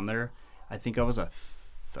go down there. I think I was a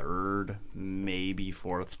third, maybe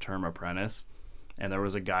fourth term apprentice, and there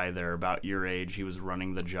was a guy there about your age. He was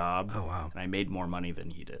running the job. Oh wow! And I made more money than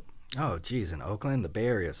he did. Oh geez, in Oakland, the Bay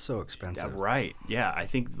Area is so expensive. Yeah, right. Yeah, I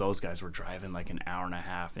think those guys were driving like an hour and a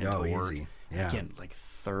half into work. Easy. Yeah. Again, like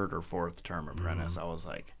third or fourth term apprentice. I was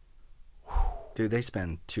like, whew. Dude, they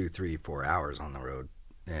spend 2, 3, 4 hours on the road.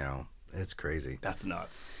 It's crazy. That's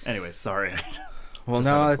nuts. Anyway, sorry. Well,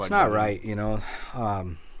 no, it's not right.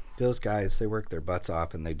 Those guys, they work their butts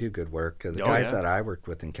off and they do good work. The guys that I worked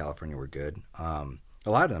with in California were good. A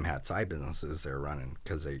lot of them had side businesses they were running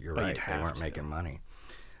because you're right, they weren't making money.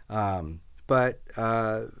 But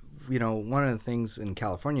one of the things in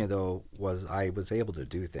California, though, was I was able to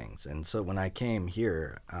do things. And so when I came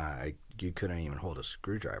here, you couldn't even hold a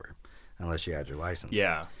screwdriver unless you had your license.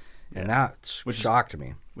 Yeah. And that shocked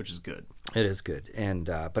me. Which is good. It is good. And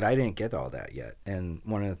but I didn't get all that yet. And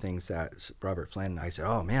one of the things that Robert Flynn, I said,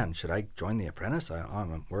 "Oh, man, should I join the apprentice?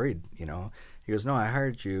 I'm worried, He goes, "No, I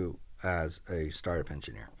hired you as a startup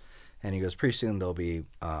engineer." And he goes, "Pretty soon there'll be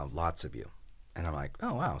lots of you." And I'm like,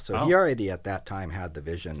 "Oh, wow." So he already at that time had the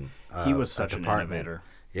vision. He was such an innovator.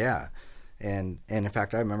 Yeah. And in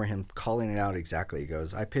fact, I remember him calling it out exactly. He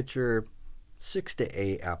goes, "I picture 6 to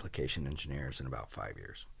 8 application engineers in about 5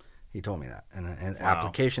 years." He told me that. And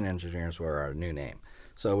application engineers were our new name.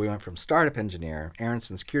 So we went from startup engineer,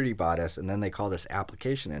 Aronson Security bought us, and then they called us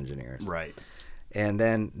application engineers. Right. And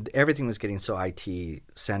then everything was getting so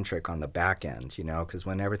IT-centric on the back end, because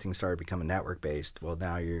when everything started becoming network-based, well,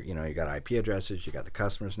 now you got IP addresses, you got the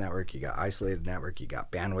customer's network, you got isolated network, you got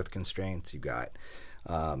bandwidth constraints, you got,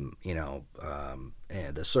 the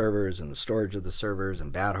servers and the storage of the servers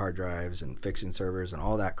and bad hard drives and fixing servers and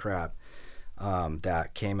all that crap.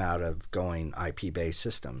 That came out of going IP-based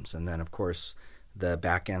systems. And then, of course, the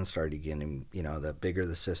back end started getting, the bigger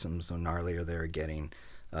the systems, the gnarlier they were getting.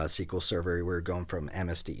 SQL Server, we were going from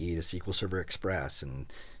MSDE to SQL Server Express.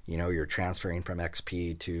 And, you're transferring from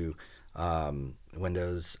XP to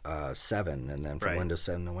Windows 7, and then from Windows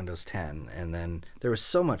 7 to Windows 10. And then there was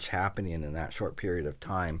so much happening in that short period of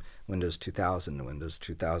time, Windows 2000 to Windows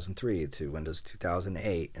 2003 to Windows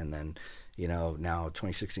 2008, and then now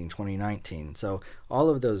 2016, 2019. So all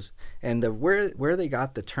of those, and where they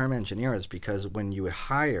got the term engineer is because when you would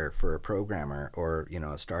hire for a programmer or,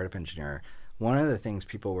 a startup engineer, one of the things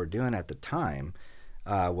people were doing at the time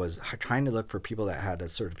was trying to look for people that had a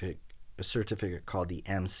a certificate called the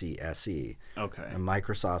MCSE, okay, a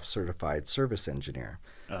Microsoft Certified Service Engineer.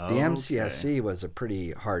 Oh, The MCSE was a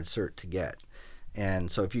pretty hard cert to get. And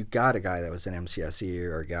so if you got a guy that was an MCSE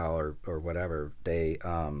or a gal or whatever, they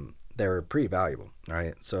were pretty valuable,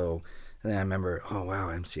 right? So and then I remember, oh, wow,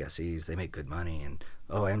 MCSEs, they make good money. And,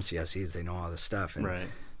 oh, MCSEs, they know all this stuff. And right.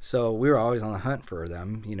 So we were always on the hunt for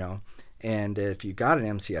them, you know. And if you got an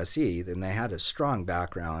MCSE, then they had a strong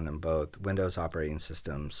background in both Windows operating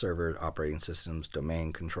systems, server operating systems,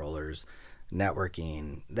 domain controllers,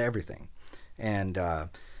 networking, everything. And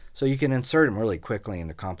so you can insert them really quickly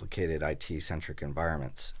into complicated IT-centric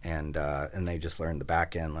environments. And they just learn the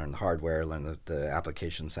back end, learn the hardware, learn the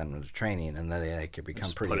application, send them to training, and then they could become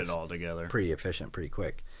just put it all together. Pretty efficient, pretty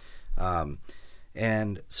quick.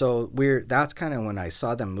 And so that's kind of when I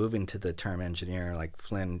saw them moving to the term engineer, like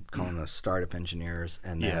Flynn calling us startup engineers,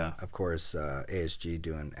 and then of course ASG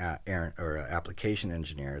doing application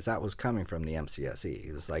engineers. That was coming from the MCSE.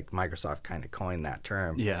 It was like Microsoft kind of coined that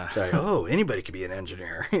term. Yeah. They're like, oh, anybody could be an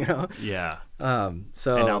engineer, you know? Yeah.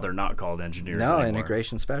 So and now they're not called engineers anymore.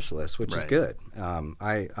 Integration specialists, which is good.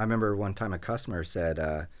 I remember one time a customer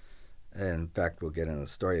said, in fact, we'll get into the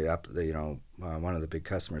story. One of the big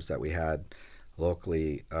customers that we had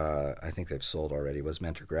locally, I think they've sold already, was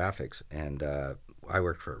Mentor Graphics, and I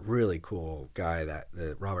worked for a really cool guy,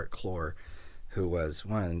 Robert Clore, who was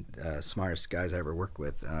one of the smartest guys I ever worked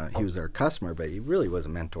with. He was our customer, but he really was a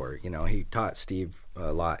mentor. You know, he taught Steve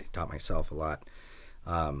a lot, he taught myself a lot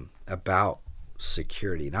about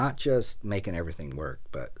security, not just making everything work,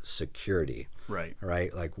 but security. Right.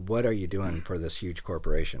 Like, what are you doing for this huge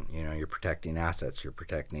corporation? You know, you're protecting assets, you're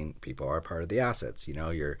protecting people who are part of the assets. You know,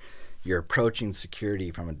 you're approaching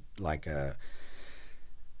security from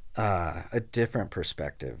a different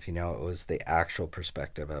perspective. You know, it was the actual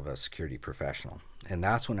perspective of a security professional. And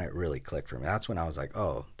that's when it really clicked for me. That's when I was like,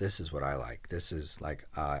 oh, this is what I like. This is like,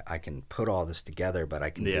 I can put all this together, but I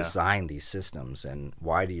can design these systems. And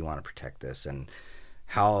why do you want to protect this? And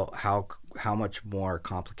how much more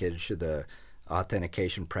complicated should the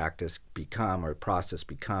authentication practice become or process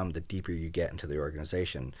become the deeper you get into the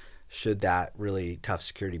organization? Should that really tough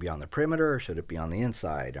security be on the perimeter, or should it be on the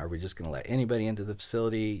inside? Are we just going to let anybody into the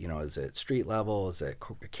facility? You know, is it street level? Is it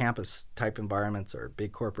campus type environments or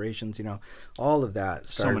big corporations? You know, all of that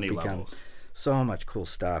started to become so much cool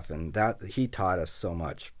stuff, and that he taught us so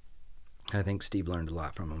much. I think Steve learned a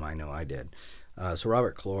lot from him. I know I did. So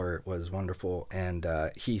Robert Clore was wonderful, and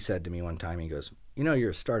he said to me one time, he goes, you know,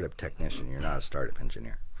 you're a startup technician, you're not a startup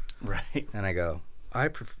engineer. Right. And I go, I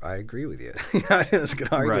agree with you. I was going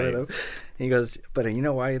to argue with him. He goes, but you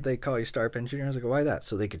know why they call you startup engineers? I go, why that?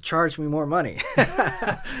 So they could charge me more money. So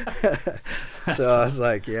I was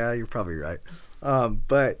like, yeah, you're probably right.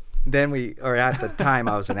 But then at the time,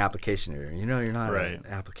 I was an application engineer. You know, you're not an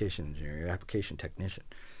application engineer, you're an application technician.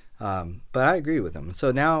 But I agree with them.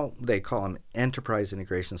 So now they call them enterprise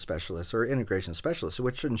integration specialists or integration specialists,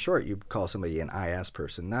 which in short, you call somebody an IS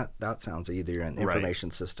person. That sounds either an information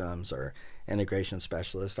systems or integration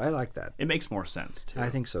specialist. I like that. It makes more sense, too. I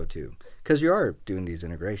think so, too. Because you are doing these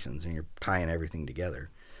integrations and you're tying everything together.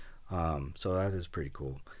 So that is pretty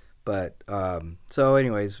cool. But so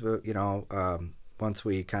anyways, you know, once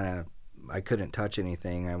we I couldn't touch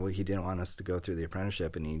anything. He didn't want us to go through the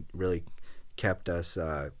apprenticeship, and he really kept us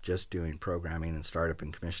just doing programming and startup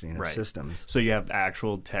and commissioning of systems. So you have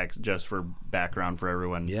actual techs, just for background for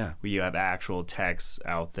everyone. Yeah. You have actual techs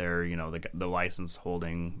out there, you know, the license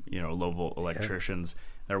holding, you know, low-volt electricians. Yeah.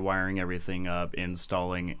 They're wiring everything up,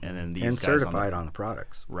 installing, and then these guys certified on the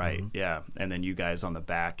products. Right. Mm-hmm. Yeah. And then you guys on the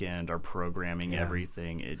back end are programming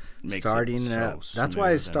everything. It makes it so smooth. That's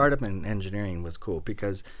why startup and engineering was cool,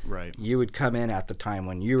 because you would come in at the time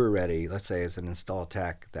when you were ready. Let's say as an install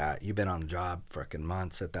tech that you've been on the job freaking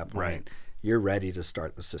months at that point. Right. You're ready to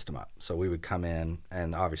start the system up. So we would come in,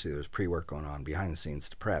 and obviously there was pre-work going on behind the scenes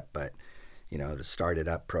to prep, but you know, to start it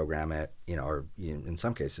up, program it, you know, or in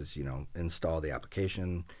some cases, you know, install the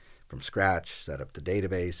application from scratch, set up the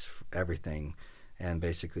database, everything, and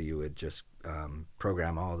basically you would just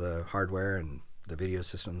program all the hardware and the video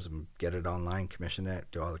systems and get it online, commission it,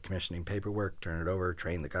 do all the commissioning paperwork, turn it over,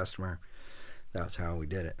 train the customer. That's how we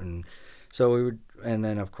did it. And so we would, and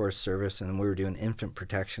then of course service, and we were doing infant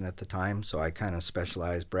protection at the time, so I kind of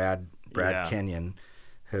specialized. Brad Kenyon,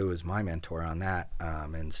 who was my mentor on that,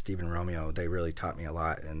 and Stephen Romeo, they really taught me a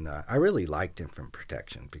lot. And I really liked infant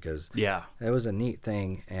protection because it was a neat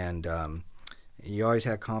thing. And you always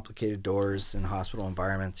had complicated doors in hospital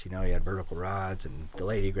environments. You know, you had vertical rods and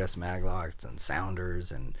delayed egress maglocks and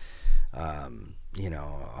sounders and, you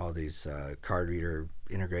know, all these card reader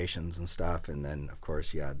integrations and stuff. And then, of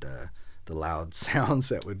course, you had the loud sounds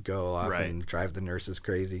that would go off and drive the nurses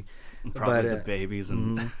crazy. Probably the babies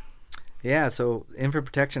and yeah, so infant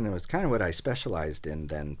protection was kind of what I specialized in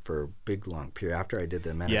then for a big long period after I did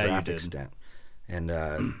the Menographic stint. And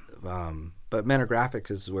but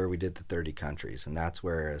Menographic is where we did the 30 countries, and that's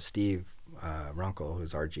where Steve Runkle,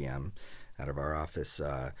 who's our GM out of our office,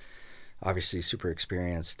 obviously super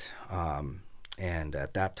experienced. And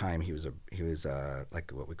at that time, he was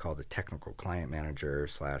like what we call the technical client manager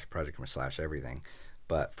 / project / everything,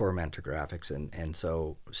 but for Menographics. And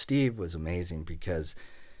so Steve was amazing because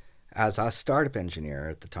as a startup engineer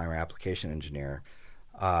at the time, or application engineer,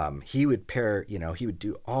 he would pair, he would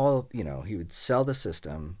do all, he would sell the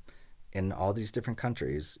system in all these different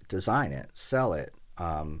countries, design it, sell it,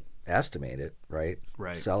 estimate it, right?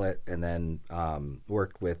 Sell it, and then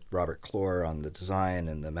worked with Robert Clore on the design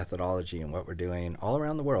and the methodology and what we're doing all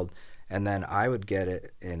around the world. And then I would get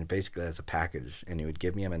it in basically as a package, and he would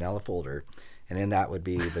give me a manila folder, and in that would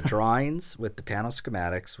be the drawings with the panel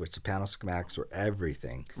schematics, which the panel schematics were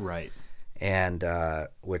everything. Right. And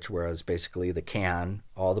which was basically the can,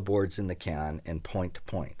 all the boards in the can, and point to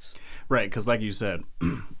points. Right, because like you said,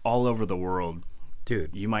 all over the world,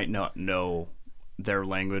 dude, you might not know their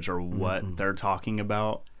language or what they're talking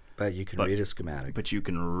about. But you can read a schematic. But you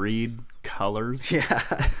can read colors.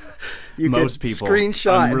 Yeah. Most people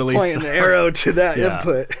screenshot and really point an arrow to that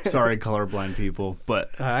input. Sorry, colorblind people, but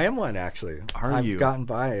I am one actually. I've gotten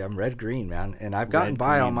by. I'm red-green, man, and I've gotten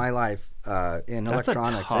by all my life in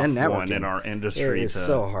electronics and networking. One in our industry. It is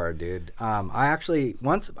so hard, dude. I actually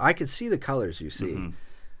once I could see the colors you see.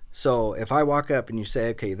 So if I walk up and you say,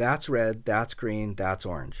 okay, that's red, that's green, that's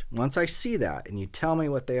orange. Once I see that and you tell me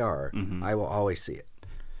what they are, I will always see it.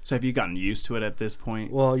 So have you gotten used to it at this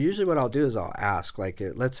point? Well, usually what I'll do is I'll ask, like,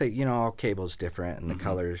 let's say, all cable's different and the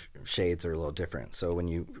color shades are a little different. So when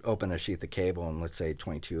you open a sheath of cable and let's say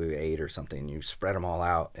 22.8 or something, you spread them all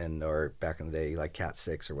out, or back in the day, like Cat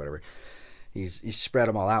 6 or whatever, you spread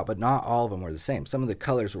them all out, but not all of them were the same. Some of the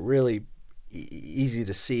colors were really easy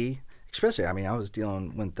to see, especially, I was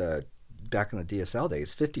dealing with back in the DSL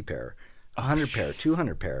days, 50 pair, 100 pair,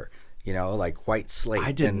 200 pair. Like white slate.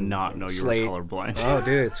 I did not know you were colorblind. Oh,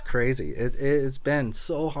 dude, it's crazy. It's been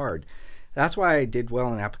so hard. That's why I did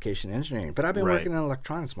well in application engineering. But I've been working in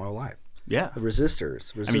electronics my whole life. Yeah.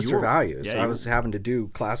 Resistor values. I was having to do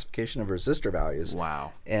classification of resistor values.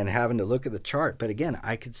 Wow. And having to look at the chart. But again,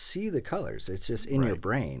 I could see the colors. It's just in your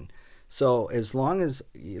brain. So as long as,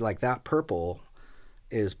 like, that purple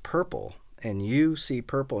is purple, and you see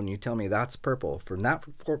purple and you tell me that's purple, from that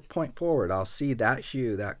point forward, I'll see that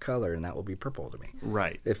hue, that color, and that will be purple to me.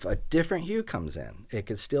 Right. If a different hue comes in, it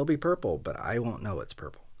could still be purple, but I won't know it's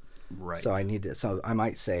purple. Right. So I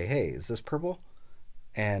might say, hey, is this purple?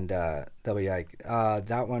 And they'll be like,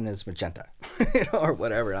 that one is magenta, or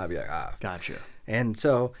whatever. And I'll be like, Gotcha. And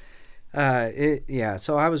so,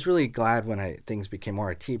 so I was really glad when things became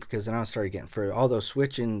more IT, because then I started getting, although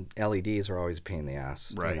switching LEDs are always a pain in the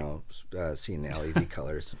ass, right. Seeing the LED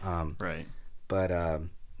colors. Right. But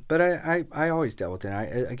I always dealt with it.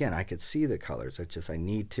 I could see the colors. It's just I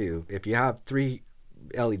need to, if you have 3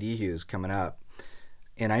 LED hues coming up,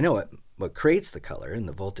 and I know what creates the color and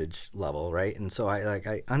the voltage level, right? And so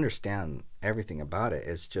I understand everything about it.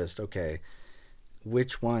 It's just, okay,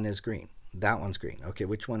 which one is green? That one's green. Okay,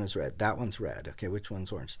 which one is red? That one's red. Okay, which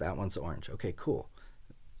one's orange? That one's orange. Okay, cool.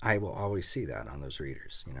 I will always see that on those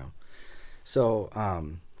readers, So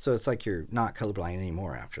so it's like you're not colorblind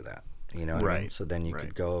anymore after that, Right. What I mean? So then you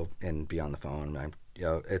could go and be on the phone.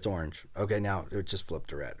 It's orange. Okay, now it just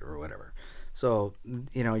flipped to red or whatever. So,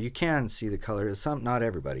 you can see the colors. Not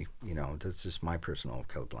everybody, that's just my personal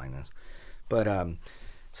colorblindness. But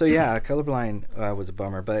so yeah, colorblind was a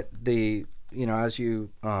bummer. But as you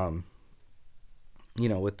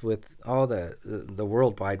with all the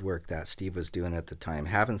worldwide work that Steve was doing at the time,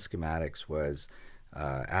 having schematics was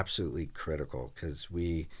absolutely critical, because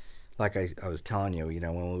like I was telling you,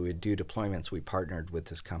 when we would do deployments, we partnered with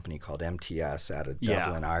this company called MTS out of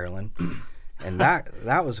Dublin, Ireland. And that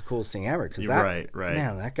was the coolest thing ever, because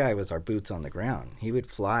man, that guy was our boots on the ground. He would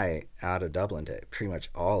fly out of Dublin to pretty much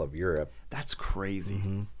all of Europe. That's crazy.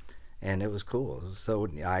 Mm-hmm. And it was cool. So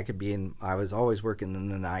I was always working in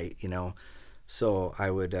the night, So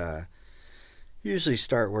I would usually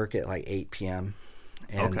start work at like 8 p.m.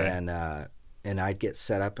 And then and I'd get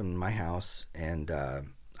set up in my house, and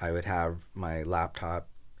I would have my laptop,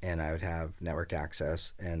 and I would have network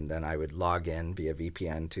access, and then I would log in via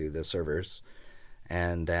VPN to the servers,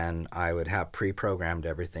 and then I would have pre-programmed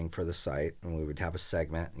everything for the site, and we would have a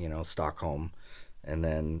segment, Stockholm, and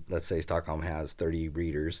then let's say Stockholm has 30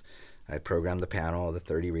 readers. I'd program the panel, the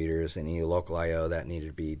 30 readers, any local I/O that needed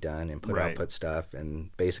to be done, input, output stuff,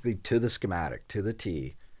 and basically to the schematic, to the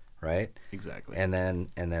T, right? Exactly. And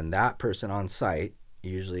then that person on site,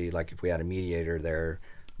 usually like if we had a mediator there,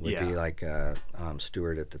 would be like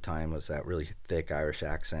Stuart at the time, was that really thick Irish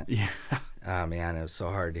accent. Yeah. Man, it was so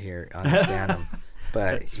hard to understand him.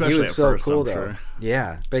 But especially he was so first, cool I'm though. sure.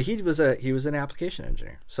 Yeah, but he was an application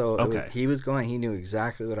engineer, so he knew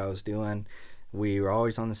exactly what I was doing. We were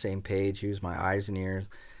always on the same page. He was my eyes and ears.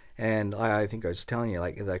 And I think I was telling you,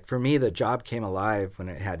 like for me, the job came alive when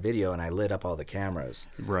it had video and I lit up all the cameras.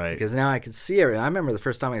 Right. Because now I could see everything. I remember the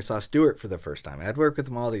first time I saw Stuart for the first time. I'd worked with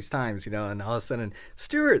him all these times, and all of a sudden,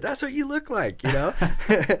 Stuart, that's what you look like,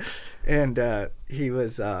 And he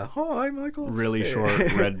was, hi, Michael. Really short,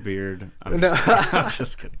 red beard. I'm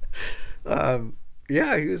just kidding.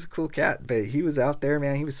 Yeah, he was a cool cat, but he was out there,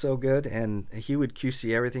 man. He was so good, and he would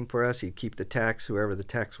QC everything for us. He'd keep the techs, whoever the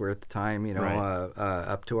techs were at the time,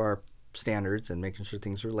 up to our standards, and making sure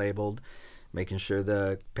things were labeled, making sure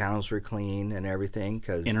the panels were clean and everything.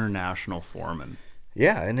 Cause, international foreman.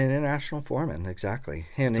 Yeah, an international foreman, exactly.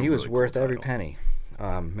 And he was really worth every penny.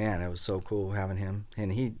 Man, it was so cool having him.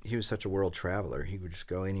 And he was such a world traveler. He would just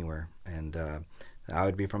go anywhere. And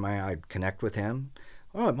I'd connect with him.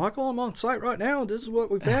 All right, Michael, I'm on site right now. This is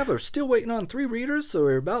what we have. We're still waiting on 3 readers, so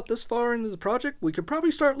we're about this far into the project. We could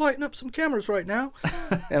probably start lighting up some cameras right now.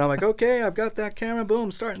 And I'm like, okay, I've got that camera.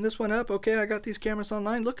 Boom, starting this one up. Okay, I got these cameras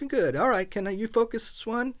online. Looking good. All right, can you focus this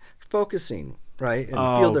one? Focusing, right?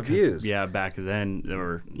 And field of views. Yeah, back then there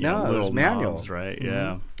were little manuals, right?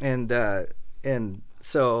 Mm-hmm. Yeah. And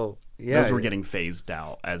so, yeah. Those were getting phased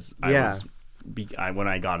out as when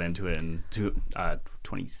I got into it in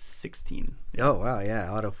 2016. Oh wow, yeah,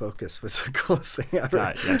 autofocus was the coolest thing ever.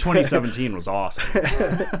 God, yeah, 2017 was awesome.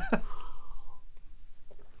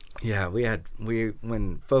 Yeah,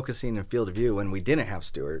 when focusing in field of view, when we didn't have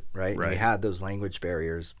Stuart, right? We had those language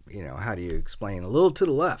barriers. How do you explain a little to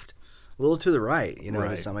the left, a little to the right?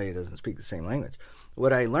 To somebody who doesn't speak the same language.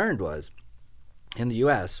 What I learned was, in the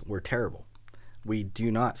U.S., we're terrible. We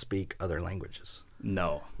do not speak other languages.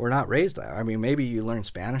 No. We're not raised that. I mean, maybe you learn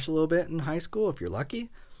Spanish a little bit in high school if you're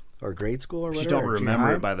lucky, or grade school or whatever. You don't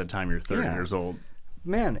remember it by the time you're 30 years old.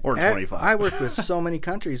 Man, or 25. I worked with so many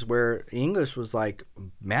countries where English was like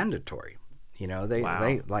mandatory. They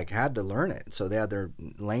had to learn it. So they had their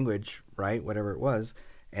language, right, whatever it was,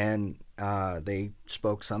 and they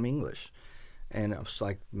spoke some English. And it was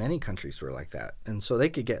like many countries were like that. And so they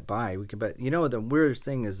could get by. But the weirdest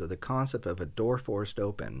thing is that the concept of a door forced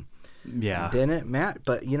open. Yeah. Didn't Matt?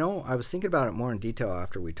 But I was thinking about it more in detail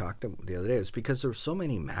after we talked the other day. It's because there were so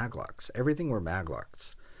many maglocks. Everything were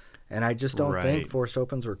maglocks. And I just don't think forced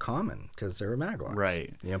opens were common because they were maglocks.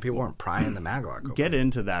 Right. People weren't prying the maglock open. Get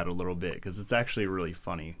into that a little bit because it's actually really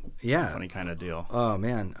funny. Yeah. Funny kind of deal. Oh,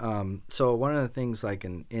 man. So one of the things like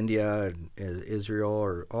in India, Israel,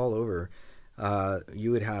 or all over,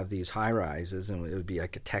 you would have these high rises and it would be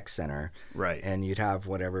like a tech center. Right. And you'd have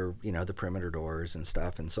whatever, the perimeter doors and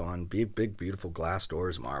stuff and so on. Big, beautiful glass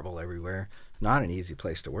doors, marble everywhere. Not an easy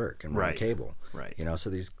place to work and run cable. Right. So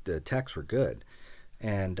the techs were good.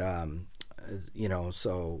 And, and that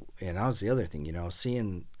was the other thing,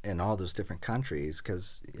 seeing in all those different countries,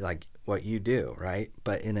 because like what you do, right?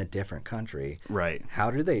 But in a different country. Right. How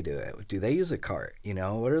do they do it? Do they use a cart?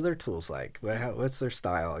 What are their tools like? What's their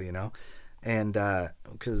style, And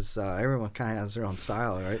because everyone kind of has their own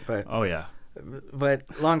style, right? But oh yeah.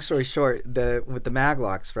 But long story short, with the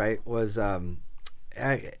maglocks, right, was I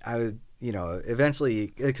was eventually,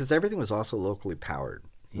 because everything was also locally powered.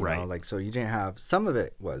 So you didn't have, some of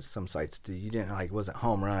it was, some sites you didn't it wasn't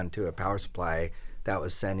home run to a power supply that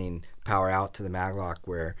was sending power out to the maglock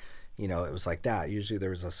where it was like that. Usually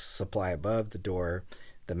there was a supply above the door,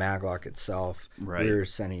 the maglock itself. Right. We were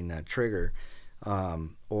sending a trigger.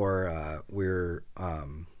 Or we're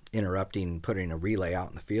interrupting, putting a relay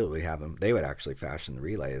out in the field. We'd have them. They would actually fashion the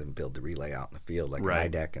relay and build the relay out in the field, like an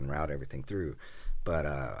IDEC, and route everything through. But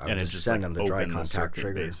I would just send them the dry contact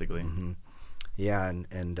trigger, basically. Mm-hmm. Yeah,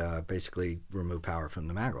 and basically remove power from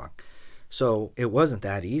the maglock. So it wasn't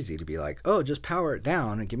that easy to be like, oh, just power it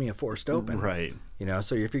down and give me a forced open. Right.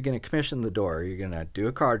 So if you're going to commission the door, you're going to do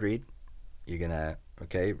a card read. You're going to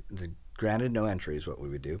granted no entry is what we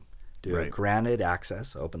would do. Do a granted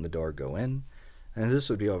access, open the door, go in. And this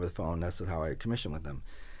would be over the phone. That's how I commission with them.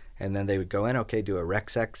 And then they would go in, do a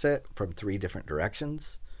Rex exit from 3 different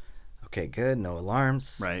directions. Okay, good. No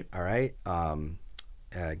alarms. Right. All right.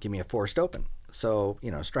 Give me a forced open. So,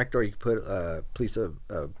 strike door, you could put a piece of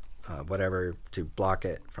whatever to block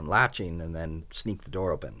it from latching and then sneak the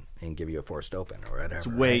door open. and give you a forced open or whatever. It's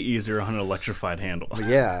way easier on an electrified handle.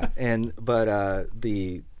 Yeah, but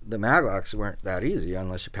the maglocks weren't that easy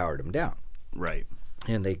unless you powered them down. Right.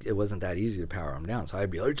 And it wasn't that easy to power them down. So I'd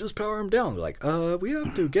be like, just power them down. They're like, we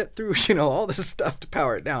have to get through, all this stuff to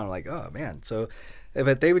power it down. I'm like, oh, man. So,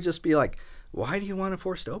 but they would just be like, why do you want a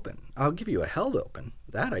forced open? I'll give you a held open.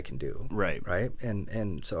 That I can do. Right. Right?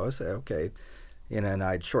 And so I would say, okay. And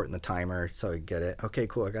I'd shorten the timer so I'd get it. Okay,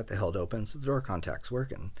 cool. I got the held open. So the door contact's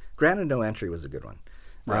working. Granted no entry was a good one.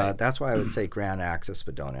 Right. That's why I would say grant access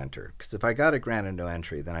but don't enter. Because if I got a granted no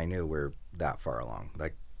entry, then I knew we're that far along.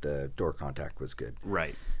 Like, the door contact was good.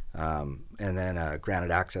 Right. And then granted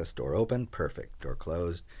access, door open, perfect, door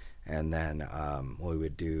closed. And then we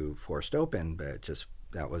would do forced open, but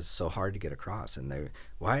that was so hard to get across. And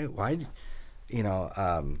why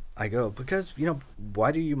I go, because,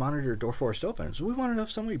 why do you monitor door forced open? So we want to know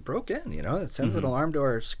if somebody broke in, it sends an alarm to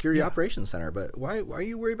our security operations center, but why are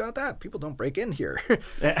you worried about that? People don't break in here.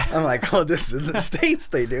 I'm like, oh, this is in the States,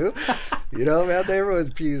 they do. Out there,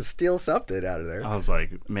 if you steal something out of there. I was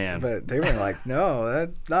like, man. But they were like, no,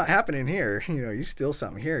 that's not happening here. You steal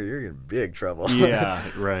something here, you're in big trouble. Yeah,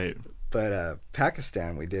 right. But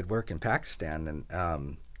Pakistan, we did work in Pakistan,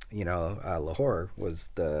 and, Lahore was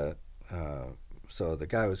the... so the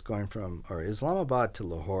guy was going from Islamabad to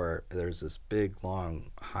Lahore. There's this big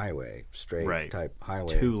long highway, straight type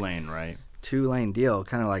highway, 2-lane, right? 2-lane deal,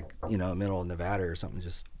 kind of like middle of Nevada or something,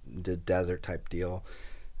 just desert type deal,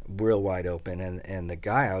 real wide open. And the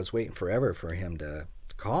guy, I was waiting forever for him to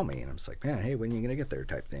call me, and I'm just like, man, hey, when are you gonna get there,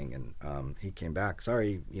 type thing. And he came back,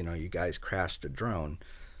 sorry, you guys crashed a drone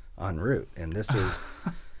en route, and this is.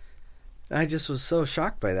 I just was so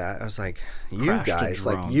shocked by that. I was like, you guys,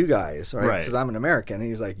 right? Because I'm an American. And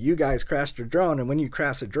he's like, you guys crashed a drone, and when you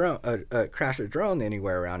crash a drone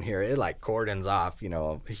anywhere around here, it like cordons off,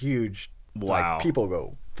 a huge, like people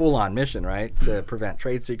go full on mission, right, to prevent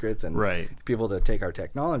trade secrets and people to take our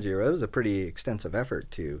technology. It was a pretty extensive effort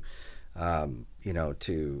to,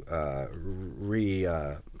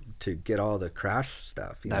 to get all the crash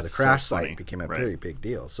stuff. The crash site became a pretty big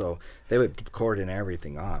deal. So they would cordon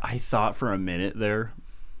everything off. I thought for a minute there,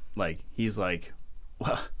 he's like,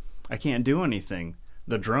 well, I can't do anything.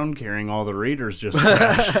 The drone carrying all the readers just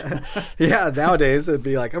crashed. Yeah, nowadays it'd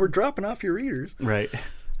be like, oh, we're dropping off your readers. Right.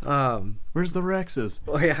 Where's the Rexes?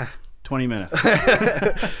 Oh, yeah. 20 minutes.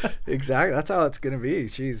 Exactly. That's how it's going to be.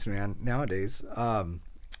 Jeez, man, nowadays.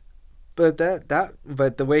 But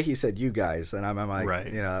but the way he said "you guys," and I'm like,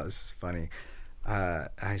 that was funny.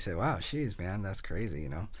 I said, "Wow, jeez, man, that's crazy,"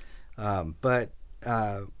 But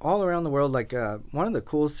all around the world, one of the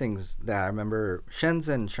coolest things that I remember,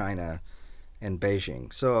 Shenzhen, China, and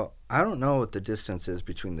Beijing. So I don't know what the distance is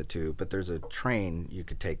between the two, but there's a train you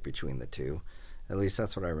could take between the two. At least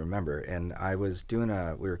that's what I remember. And I was we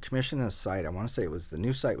were commissioning a site. I want to say the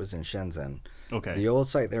new site was in Shenzhen. Okay. The old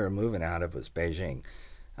site they were moving out of was Beijing.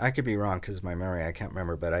 I could be wrong because my memory, I can't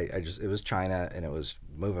remember, but it was China, and it was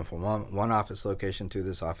moving from one office location to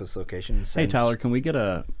this office location. Hey Tyler, can we get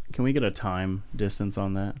a time distance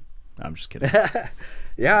on that? I'm just kidding.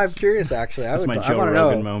 Yeah, I'm curious actually. That's my Joe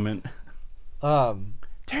Rogan moment.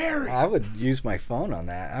 Terry, I would use my phone on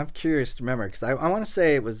that. I'm curious to remember because I want to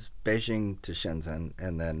say it was Beijing to Shenzhen,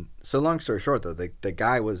 and then so long story short though, the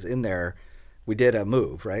guy was in there. We did a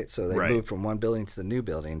move, right? So they moved from one building to the new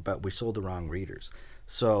building, but we sold the wrong readers.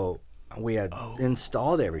 So we had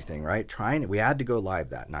installed everything, right? We had to go live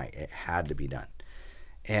that night. It had to be done.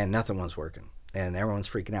 And nothing was working. And everyone's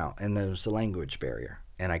freaking out. And there was a language barrier.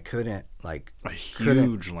 And I couldn't,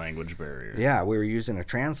 huge language barrier. Yeah, we were using a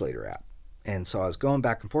translator app. And so I was going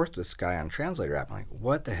back and forth with this guy on translator app. I'm like,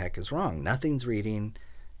 what the heck is wrong? Nothing's reading.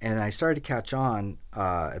 And I started to catch on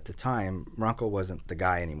at the time. Runkle wasn't the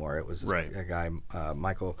guy anymore. It was a guy,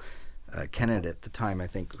 Michael Kennett at the time, I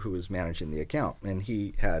think, who was managing the account, and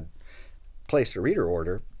he had placed a reader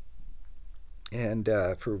order, and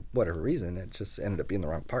for whatever reason, it just ended up being the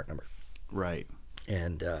wrong part number. Right.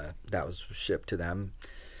 And that was shipped to them,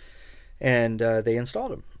 and they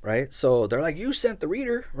installed them, right? So they're like, you sent the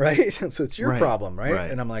reader, right? So it's your problem,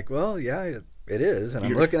 right? And I'm like, well, yeah, it is. And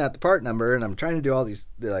I'm looking at the part number, and I'm trying to do all these,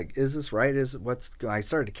 like, is this right? I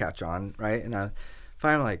started to catch on, right? And I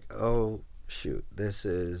finally like, oh, shoot, this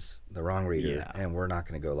is the wrong reader, and we're not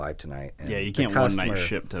going to go live tonight. And you can't one night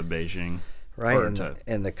ship to Beijing. Right,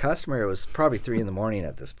 and the customer, it was probably 3 a.m.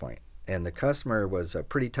 at this point, and the customer was a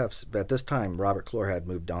pretty tough, at this time, Robert Clore had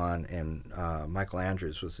moved on, and Michael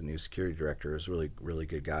Andrews was the new security director. He was a really, really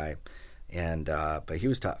good guy, and but he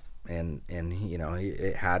was tough, and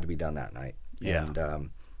it had to be done that night. Yeah.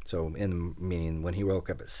 And so meaning when he woke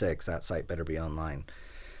up at 6, that site better be online.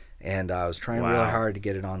 And I was trying really hard to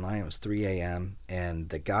get it online. It was 3 a.m. And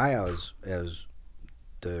the guy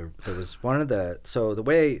there was one of so the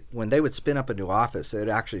way, when they would spin up a new office, they would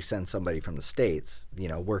actually send somebody from the States,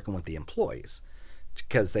 working with the employees,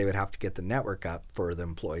 because they would have to get the network up for the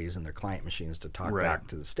employees and their client machines to talk back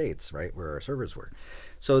to the States, right, where our servers were.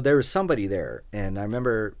 So there was somebody there. And I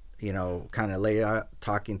remember, kind of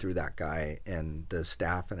talking through that guy and the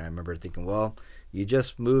staff. And I remember thinking, well, you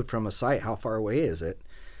just moved from a site. How far away is it?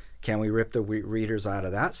 Can we rip the readers out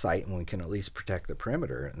of that site and we can at least protect the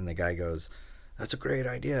perimeter? And the guy goes, that's a great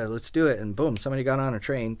idea. Let's do it. And boom, somebody got on a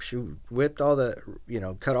train, whipped all the,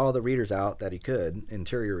 cut all the readers out that he could,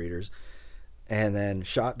 interior readers, and then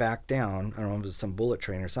shot back down. I don't know if it was some bullet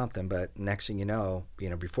train or something, but next thing you know,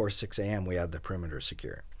 before 6 a.m., we had the perimeter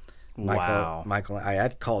secure. Michael, I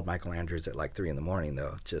had called Michael Andrews at like 3 in the morning,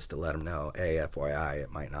 though, just to let him know, hey, FYI,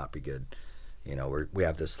 it might not be good. We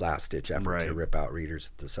have this last ditch effort to rip out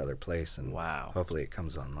readers at this other place, and hopefully it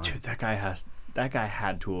comes online. Dude, that guy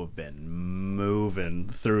had to have been moving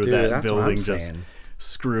through that building, just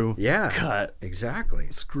screw, cut, exactly,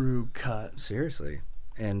 screw, cut. Seriously,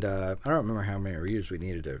 and I don't remember how many readers we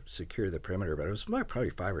needed to secure the perimeter, but it was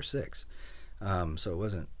probably 5 or 6. So it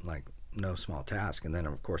wasn't like no small task, and then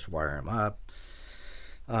of course wire them up.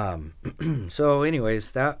 So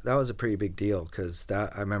anyways, that was a pretty big deal, because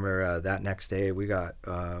I remember that next day we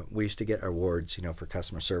used to get awards, for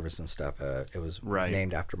customer service and stuff. It was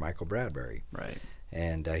named after Michael Bradbury. Right.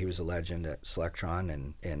 And he was a legend at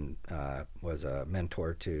Selectron and was a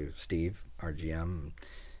mentor to Steve, our GM.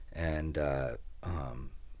 And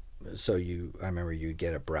so I remember you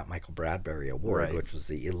get a Michael Bradbury Award, which was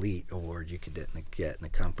the elite award you could get in the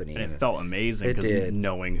company. And it felt amazing, because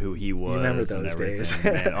knowing who he was. You remember those days?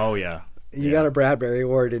 Man, oh, yeah. You got a Bradbury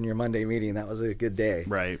Award in your Monday meeting. That was a good day.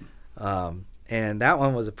 Right. And that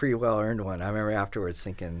one was a pretty well-earned one. I remember afterwards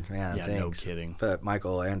thinking, man, thanks. No kidding. But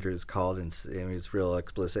Michael Andrews called, and he was real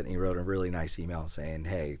explicit, and he wrote a really nice email saying,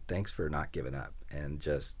 hey, thanks for not giving up and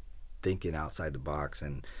just thinking outside the box,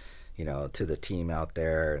 and to the team out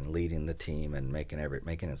there, and leading the team, and making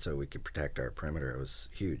it so we could protect our perimeter. It was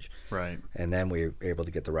huge. Right. And then we were able to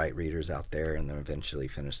get the right readers out there, and then eventually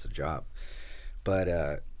finish the job.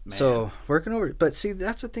 But so working over, but see,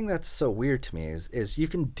 that's the thing that's so weird to me is you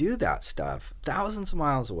can do that stuff thousands of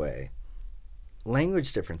miles away,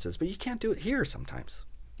 language differences, but you can't do it here sometimes.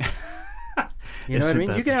 You know what I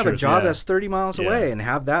mean? You can have a job that's 30 miles away and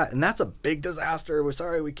have that, and that's a big disaster. We're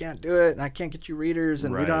sorry we can't do it, and I can't get you readers,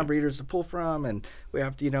 and we don't have readers to pull from, and we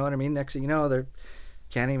have to, you know what I mean? Next thing you know, they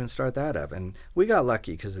can't even start that up. And we got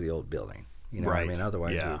lucky because of the old building. You know what I mean?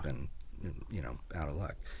 Otherwise, we've been, out of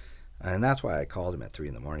luck. And that's why I called him at 3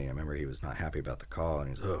 in the morning. I remember he was not happy about the call, and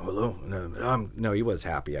he's, oh, hello. No, he was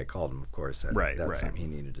happy. I called him, of course. That's something he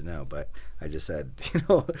needed to know. But I just said,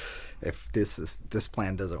 if this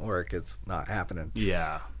plan doesn't work, it's not happening.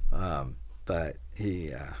 Yeah. But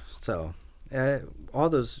he, all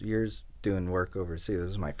those years doing work overseas, this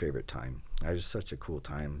was my favorite time. It was such a cool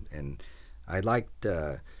time, and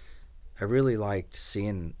I really liked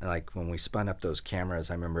seeing, like, when we spun up those cameras.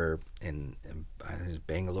 I remember in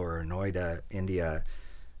Bangalore or Noida, India,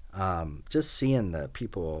 just seeing the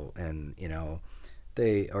people, and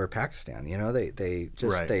or Pakistan, they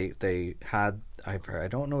just they had, I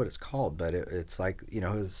don't know what it's called, but it's like, it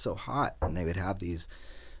was so hot, and they would have these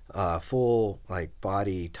full, like,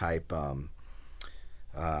 body type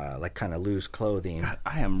like kind of loose clothing. God,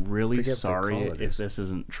 I am really sorry if this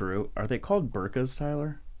isn't true. Are they called burqas,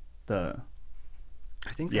 Tyler?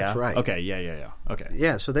 I think that's right. Okay, yeah. Okay.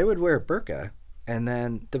 Yeah, so they would wear a burqa, and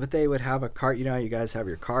then but they would have a cart. You guys have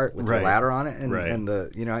your cart with the ladder on it, and the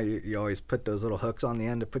you always put those little hooks on the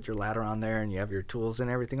end to put your ladder on there, and you have your tools and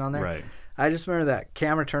everything on there. Right. I just remember that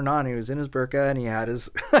camera turned on. He was in his burqa, and he had his.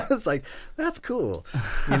 I was like, that's cool.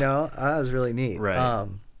 That was really neat. Right.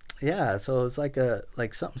 Yeah, so it was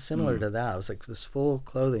like something similar to that. It was like this full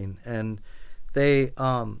clothing, and they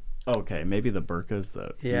okay, maybe the burqa is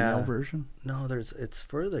the female version? No, it's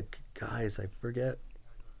for the guys. I forget.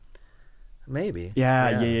 Maybe.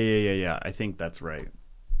 Yeah. I think that's right.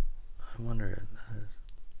 I wonder if that is.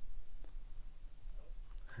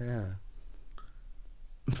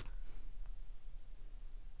 Yeah.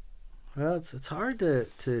 Well, it's hard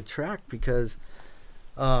to track, because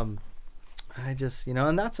I just,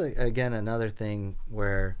 and that's again another thing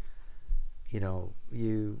where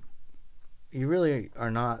you really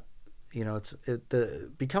are not,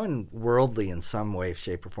 becoming worldly in some way,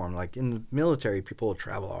 shape, or form. Like in the military, people will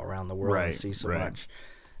travel all around the world and see so much.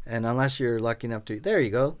 And unless you're lucky enough to, there you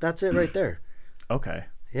go, that's it right there. Okay.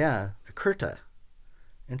 Yeah, a kurta.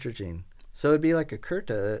 Interesting. So it'd be like a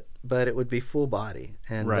kurta but it would be full body,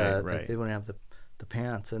 and right. they wouldn't have the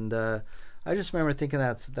pants. And I just remember thinking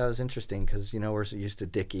that was interesting because we're so used to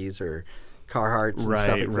Dickies or Carhartts and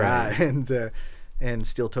stuff like that, and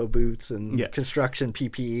steel toe boots and construction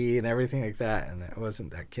PPE and everything like that, and that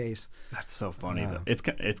wasn't that case. That's so funny. It's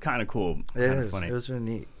kind of cool. It is. Funny. It was really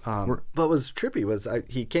neat. What was trippy was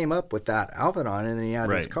he came up with that outfit on, and then he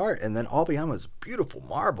had his cart, and then all behind was beautiful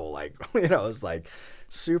marble, like it was like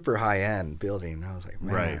super high end building. I was like,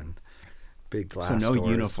 man, big glass. So no doors.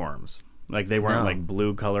 uniforms. Like they weren't like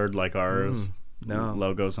blue colored like ours. No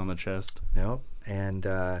logos on the chest. Nope. And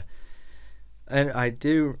I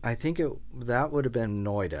think that would have been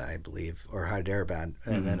Noida, I believe, or Hyderabad.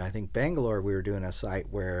 And then I think Bangalore, we were doing a site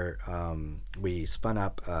where we spun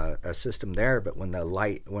up a system there, but when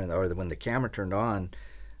the camera turned on,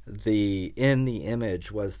 in the image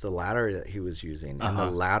was the ladder that he was using, and the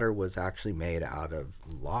ladder was actually made out of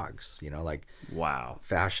logs, like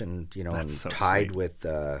fashioned, That's and so tied sweet.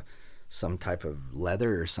 With some type of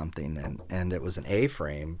leather or something, and it was an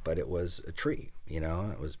A-frame, but it was a tree,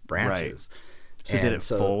 it was branches. Right. So did it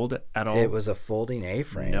fold at all? It was a folding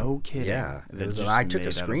A-frame. No kidding. Yeah. I took a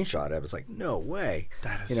screenshot. I was like, no way.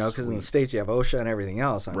 That is because in the States you have OSHA and everything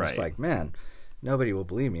else. I'm just like, man, nobody will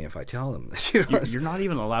believe me if I tell them this. You're not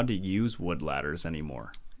even allowed to use wood ladders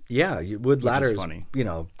anymore. Yeah, wood ladders, funny.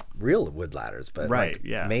 Real wood ladders, but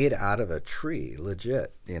made out of a tree,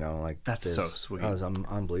 legit, That's so sweet. That was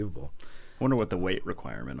unbelievable. I wonder what the weight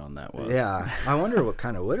requirement on that was. Yeah, I wonder what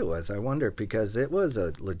kind of wood it was. I wonder because it was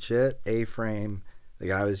a legit A-frame. The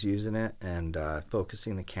guy was using it and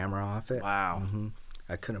focusing the camera off it. Wow. Mm-hmm.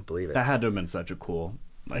 I couldn't believe it. That had to have been such a cool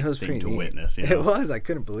thing to neat. Witness. It was. I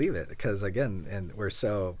couldn't believe it because, again, and we're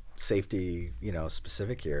so safety,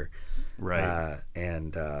 specific here. Right.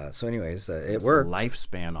 So anyways, it worked. The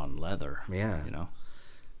lifespan on leather. Yeah.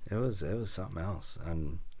 It was something else.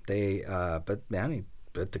 And but man, he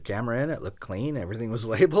put the camera in, it looked clean, everything was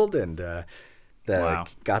labeled, and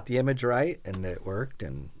got the image right, and it worked,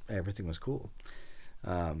 and everything was cool.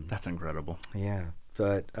 That's incredible. Yeah.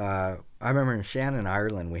 But I remember in Shannon,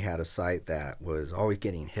 Ireland, we had a site that was always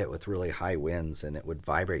getting hit with really high winds, and it would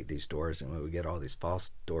vibrate these doors, and we would get all these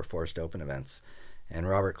false door forced open events. And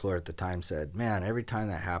Robert Clore at the time said, man, every time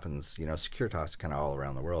that happens, Securitas is kind of all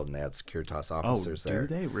around the world, and they had Securitas officers there. Oh,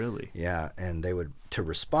 do they really? Yeah, and they would, to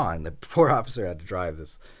respond, the poor officer had to drive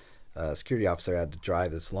this, security officer had to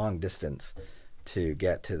drive this long distance to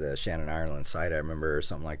get to the Shannon, Ireland site, I remember, or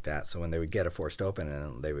something like that. So when they would get a forced open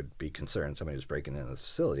and they would be concerned somebody was breaking into the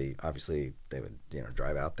facility, obviously they would,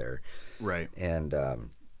 drive out there. Right. And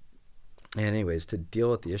anyways, to deal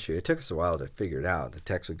with the issue, it took us a while to figure it out. The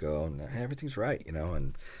techs would go, and hey, everything's right,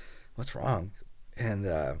 and what's wrong? And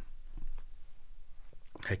I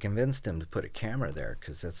convinced him to put a camera there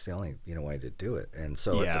because that's the only way to do it. And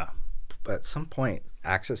so at some point,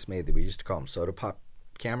 Axis made we used to call them soda pop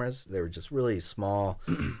cameras. They were just really small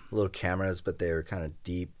little cameras, but they were kind of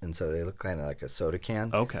deep, and so they looked kind of like a soda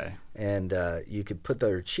can. Okay. And you could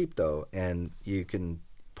they're cheap though, and you can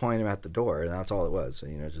point them at the door, and that's all it was. So,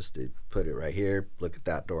 just to put it right here, look at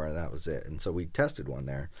that door, and that was it. And so we tested one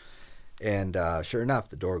there, and sure enough,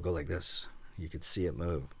 the door would go like this. You could see it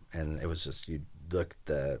move, and it was just, you'd look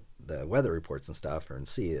at the weather reports and stuff and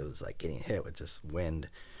see it was like getting hit with just wind,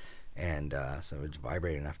 and so it would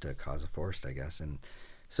vibrate enough to cause a forced, I guess. And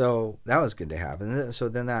so that was good to have. And so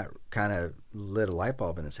then that kind of lit a light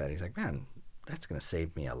bulb in his head. He's like, man, that's going to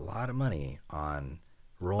save me a lot of money on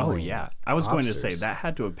rolling. Oh, yeah. I was going to say that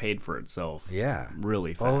had to have paid for itself. Yeah.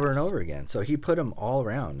 Really fast. Over and over again. So he put them all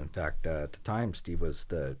around. In fact, at the time, Steve was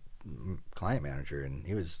the client manager, and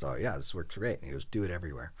he was just thought, yeah, this works great. And he goes, do it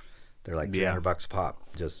everywhere. They're like $300 a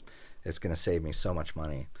pop. Just, it's going to save me so much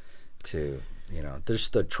money to,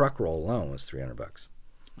 just the truck roll alone was $300.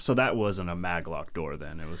 So that wasn't a maglock door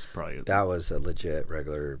then. It was probably... That was a legit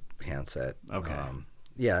regular handset. Okay.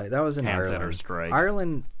 Yeah, that was in handset Ireland. Or strike.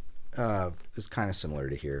 Ireland is kind of similar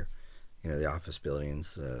to here. The office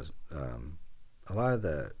buildings. A lot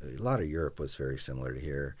of Europe was very similar to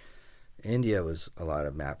here. India was a lot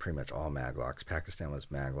of pretty much all maglocks. Pakistan was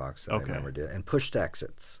maglocks that I remember did, and push to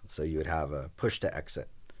exits. So you would have a push to exit.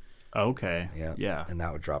 Okay. Yeah. And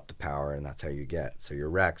that would drop the power, and that's how you get. So your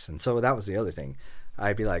Rex, and so that was the other thing.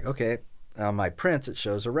 I'd be like, okay, on my prints it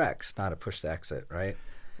shows a Rex, not a push to exit, right?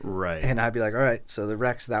 Right. And I'd be like, all right, so the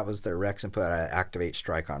Rex, that was their Rex input. Activate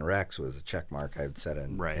strike on Rex was a check mark I would set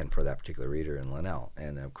in for that particular reader in Linnell.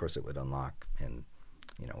 And of course it would unlock and,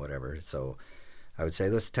 whatever. So I would say,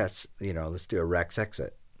 let's test, let's do a Rex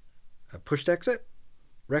exit. A push to exit,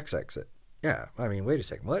 Rex exit. yeah, I mean, wait a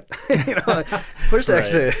second, what? Push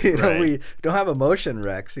exit, we don't have a motion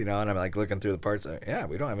Rex, and I'm like looking through the parts. Yeah,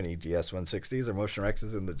 we don't have any GS160s or motion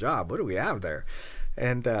Rexes in the job. What do we have there?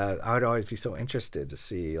 And I would always be so interested to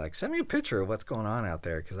see, like, send me a picture of what's going on out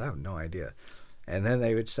there because I have no idea. And then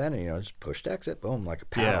they would send it, just push to exit, boom, like a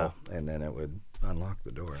paddle, and then it would unlock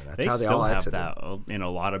the door. That's how they all exited. They still have that in a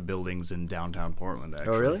lot of buildings in downtown Portland,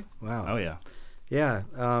 actually. Oh, really? Wow. Oh, yeah. Yeah,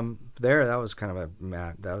 that was kind of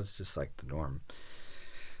that was just like the norm.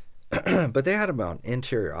 But they had them on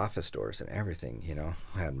interior office doors and everything,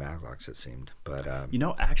 had maglocks, it seemed. But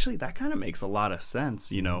actually, that kind of makes a lot of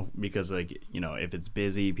sense, because if it's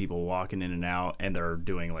busy, people walking in and out, and they're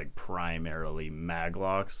doing like primarily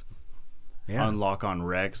maglocks, unlock on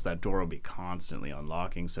Rex, that door will be constantly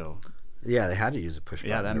unlocking. So yeah, they had to use a push button.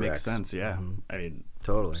 Yeah, that makes Rex. sense. Yeah, I mean,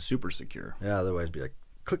 totally super secure. Yeah, otherwise it'd be like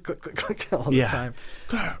click, click, click, click all the time.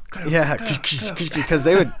 Yeah, because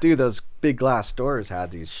they would do those big glass doors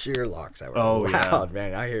had these shear locks that were loud,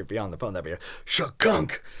 man. I hear it be on the phone, that'd be a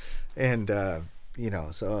shakunk. And, but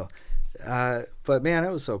man,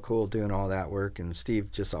 it was so cool doing all that work. And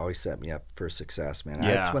Steve just always set me up for success, man.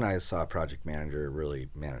 Yeah. That's when I saw a project manager really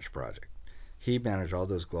manage a project. He managed all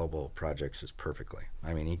those global projects just perfectly.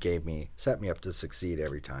 I mean, set me up to succeed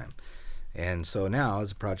every time. And so now,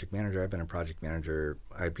 as a project manager, I've been a project manager.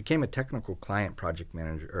 I became a technical project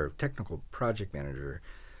manager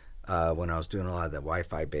when I was doing a lot of the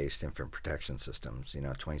Wi-Fi-based infant protection systems,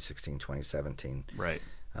 2016, 2017. Right.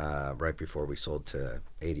 Right before we sold to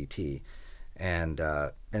ADT. And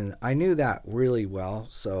I knew that really well.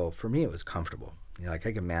 So for me, it was comfortable. I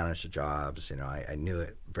could manage the jobs. I knew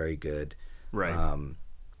it very good. Right.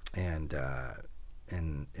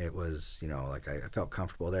 And it was, I felt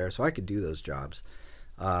comfortable there, so I could do those jobs.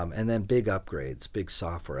 And then big upgrades, big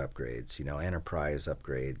software upgrades, enterprise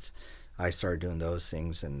upgrades. I started doing those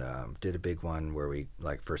things and did a big one where we,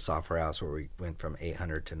 like for Software House, where we went from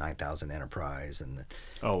 800 to 9,000 enterprise, and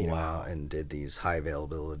wow, and did these high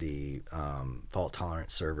availability, fault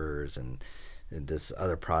tolerant servers and this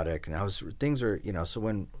other product. And so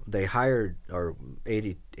when they hired, or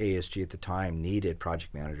ASG at the time needed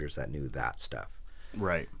project managers that knew that stuff.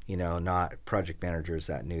 Right. Not project managers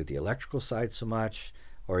that knew the electrical side so much,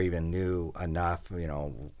 or even knew enough,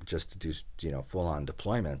 just to do, full-on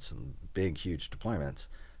deployments and big, huge deployments.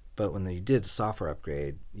 But when you did the software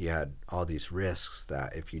upgrade, you had all these risks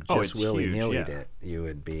that if you just willy-nilly it, you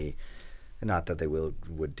would be, not that they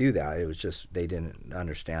would do that. It was just they didn't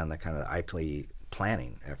understand the kind of IP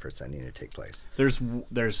planning efforts that needed to take place.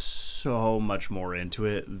 There's so much more into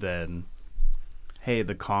it than, hey,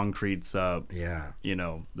 the concrete's up. Yeah.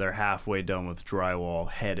 They're halfway done with drywall,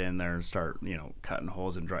 head in there and start, cutting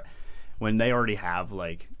holes in dry. When they already have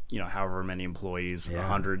however many employees,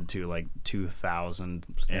 100 to 2,000,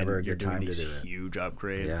 it's never and a good time to do these huge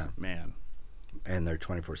upgrades, man. And they're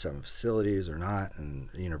 24/7 facilities or not, and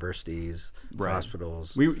universities,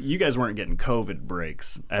 hospitals. You guys weren't getting COVID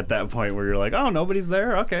breaks at that point where you're like, oh, nobody's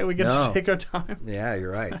there. Okay, we get to take our time. Yeah,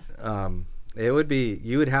 you're right. It would be,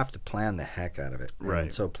 you would have to plan the heck out of it. Right.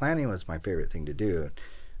 And so planning was my favorite thing to do.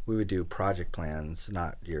 We would do project plans,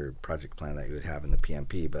 not your project plan that you would have in the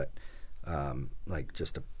PMP, but like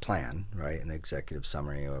just a plan, right? An executive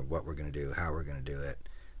summary of what we're going to do, how we're going to do it,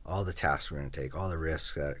 all the tasks we're going to take, all the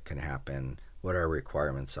risks that can happen, what our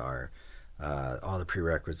requirements are, all the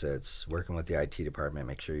prerequisites, working with the IT department,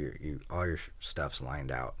 make sure all your stuff's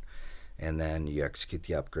lined out. And then you execute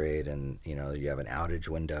the upgrade, and you have an outage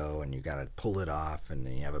window, and you got to pull it off, and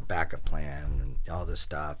then you have a backup plan and all this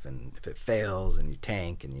stuff. And if it fails and you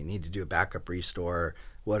tank and you need to do a backup restore,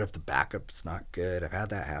 what if the backup's not good? I've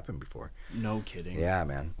had that happen before. No kidding. Yeah,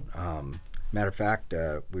 man. Matter of fact,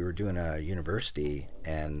 we were doing a university,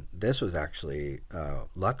 and this was actually,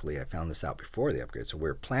 luckily I found this out before the upgrade. So we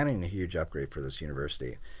were planning a huge upgrade for this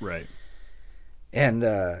university. Right. And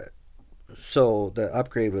so the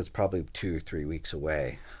upgrade was probably 2 or 3 weeks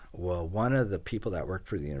away. Well, one of the people that worked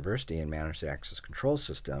for the university and managed the access control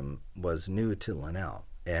system was new to Lenel,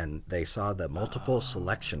 and they saw the multiple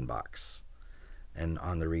selection box and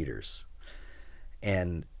on the readers.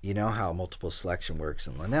 And you know how multiple selection works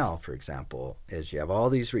in Lenel, for example, is you have all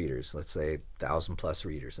these readers, let's say 1,000+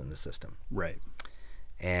 readers in the system. Right.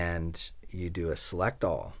 And you do a select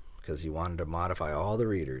all, because he wanted to modify all the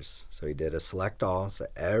readers. So he did a select all, so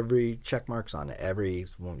every check marks on every,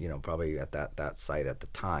 probably at that site at the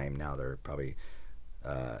time. Now they're probably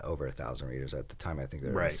over 1,000 readers. At the time, I think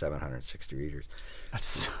there were 760 readers.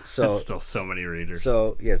 That's still so many readers.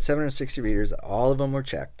 So you had 760 readers. All of them were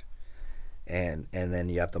checked. And then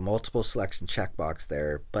you have the multiple selection checkbox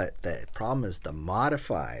there. But the problem is the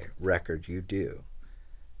modify record you do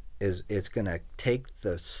is it's going to take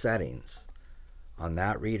the settings on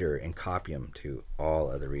that reader and copy them to all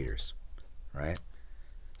other readers, right?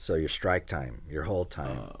 So your strike time, your hold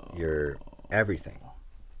time, your everything,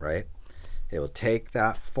 right? It will take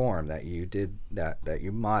that form that you did, that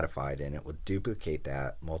you modified, and it will duplicate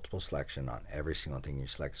that multiple selection on every single thing you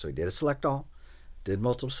select. So he did a select all, did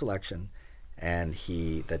multiple selection, and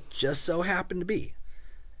that just so happened to be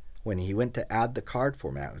when he went to add the card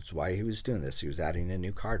format, which is why he was doing this. He was adding a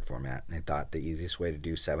new card format, and he thought the easiest way to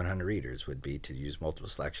do 700 readers would be to use multiple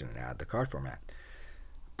selection and add the card format.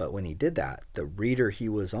 But when he did that, the reader he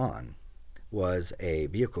was on was a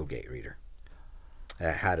vehicle gate reader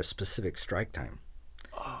that had a specific strike time,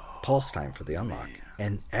 pulse time for the unlock. Man.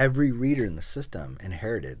 And every reader in the system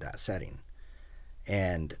inherited that setting.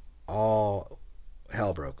 And all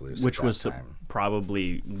hell broke loose. Which was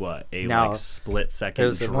probably like split second. It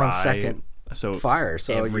was a 1 second fire.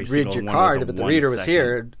 So you read your card, card, but the reader was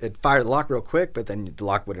here. It fired the lock real quick, but then the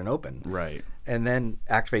lock wouldn't open. Right. And then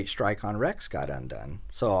activate strike on Rex got undone.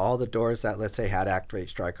 So all the doors that, let's say, had activate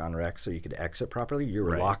strike on Rex so you could exit properly, you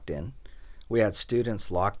were locked in. We had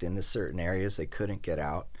students locked into certain areas. They couldn't get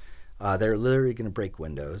out. They're literally going to break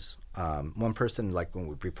windows. One person, like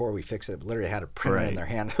before we fixed it, literally had a printer in their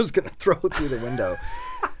hand. I was going to throw it through the window.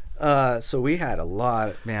 So we had a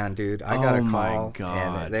lot. Man, dude, I got a call,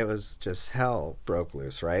 and it was just hell broke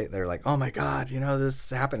loose, right? They're like, oh, my God, this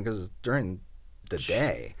happened because it was during the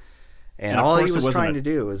day. And all he was trying to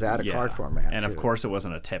do was add a card format. And, of course, it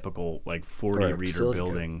wasn't a typical, 40-reader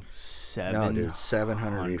building.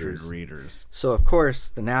 700 readers. So, of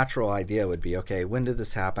course, the natural idea would be, okay, when did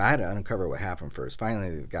this happen? I had to uncover what happened first.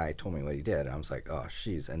 Finally, the guy told me what he did. I was like, oh,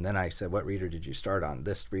 jeez. And then I said, what reader did you start on?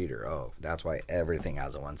 This reader. Oh, that's why everything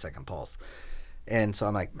has a 1 second pulse. And so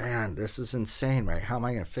I'm like, man, this is insane, right? How am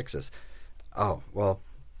I going to fix this? Oh, well,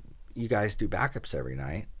 you guys do backups every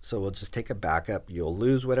night, so we'll just take a backup. You'll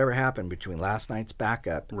lose whatever happened between last night's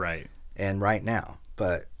backup and right now,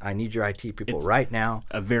 but I need your IT people right now.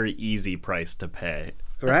 A very easy price to pay.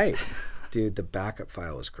 Right. Dude, the backup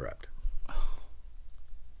file was corrupt.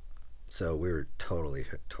 So we were totally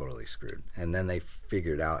screwed. And then they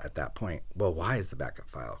figured out at that point, well, why is the backup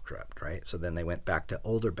file corrupt, right? So then they went back to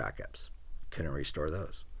older backups. Couldn't restore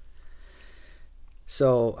those.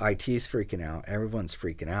 So IT's freaking out. Everyone's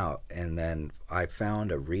freaking out. And then I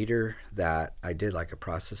found a reader that I did like a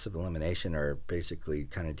process of elimination, or basically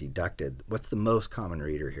kind of deducted what's the most common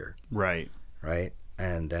reader here. Right.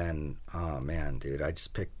 And then, oh man, dude, I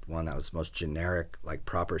just picked one that was most generic, like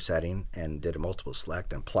proper setting, and did a multiple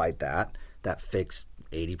select and applied that. That fixed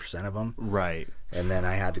 80% of them. Right. And then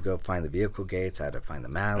I had to go find the vehicle gates. I had to find the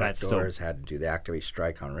Matlock doors. Had to do the activate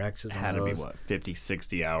strike on Rexes. Had to be, 50,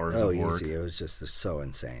 60 hours of work? Oh, easy. It was just so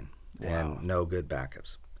insane. Wow. And no good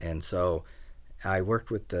backups. And so I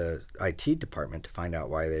worked with the IT department to find out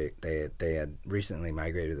why they had recently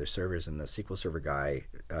migrated their servers, and the SQL Server guy,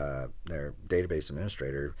 their database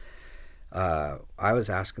administrator, I was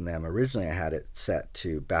asking them, originally I had it set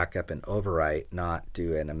to backup and overwrite, not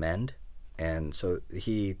do an amend. And so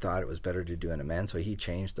he thought it was better to do an amend, so he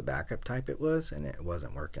changed the backup type it was, and it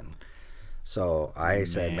wasn't working. So I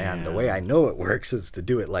said, man, the way I know it works is to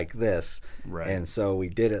do it like this. Right. And so we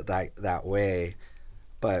did it that way.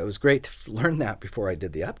 But it was great to learn that before I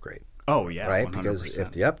did the upgrade. Oh, yeah, right? 100%. Because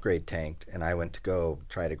if the upgrade tanked and I went to go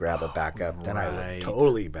try to grab a backup, then I would have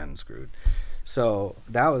totally been screwed. So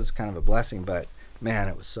that was kind of a blessing, but, man,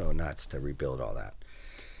 it was so nuts to rebuild all that.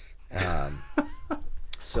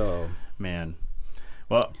 Man.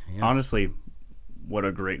 Well, honestly, what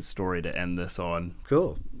a great story to end this on.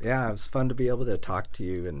 Cool. Yeah, it was fun to be able to talk to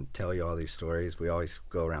you and tell you all these stories. We always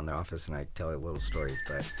go around the office and I tell you little stories,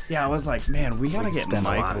 but yeah, I was like, man, we gotta get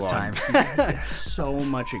Michael on. So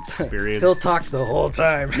much experience. He'll talk the whole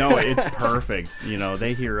time. No, it's perfect.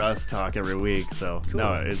 They hear us talk every week, so cool.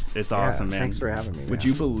 No, it's awesome, man. Thanks for having me. Would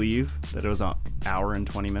you believe that it was an hour and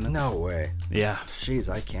 20 minutes? No way. Yeah. Jeez,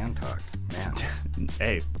 I can talk, man.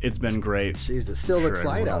 Hey, it's been great. Jeez, it still looks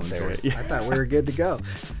light out there. I thought we were good to go.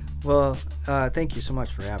 Well, thank you so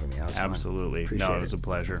much for having me. Absolutely. No, it was a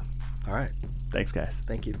pleasure. All right. Thanks, guys.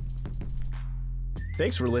 Thank you.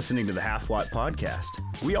 Thanks for listening to the Half Watt Podcast.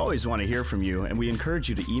 We always want to hear from you, and we encourage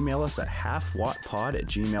you to email us at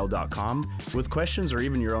halfwattpod@gmail.com with questions or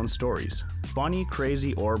even your own stories. Funny,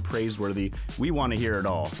 crazy, or praiseworthy, we want to hear it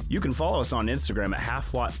all. You can follow us on Instagram at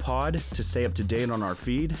halfwattpod to stay up to date on our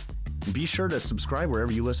feed. Be sure to subscribe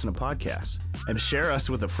wherever you listen to podcasts, and share us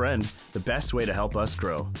with a friend, the best way to help us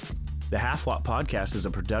grow. The Half Watt Podcast is a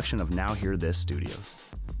production of Now Hear This Studios.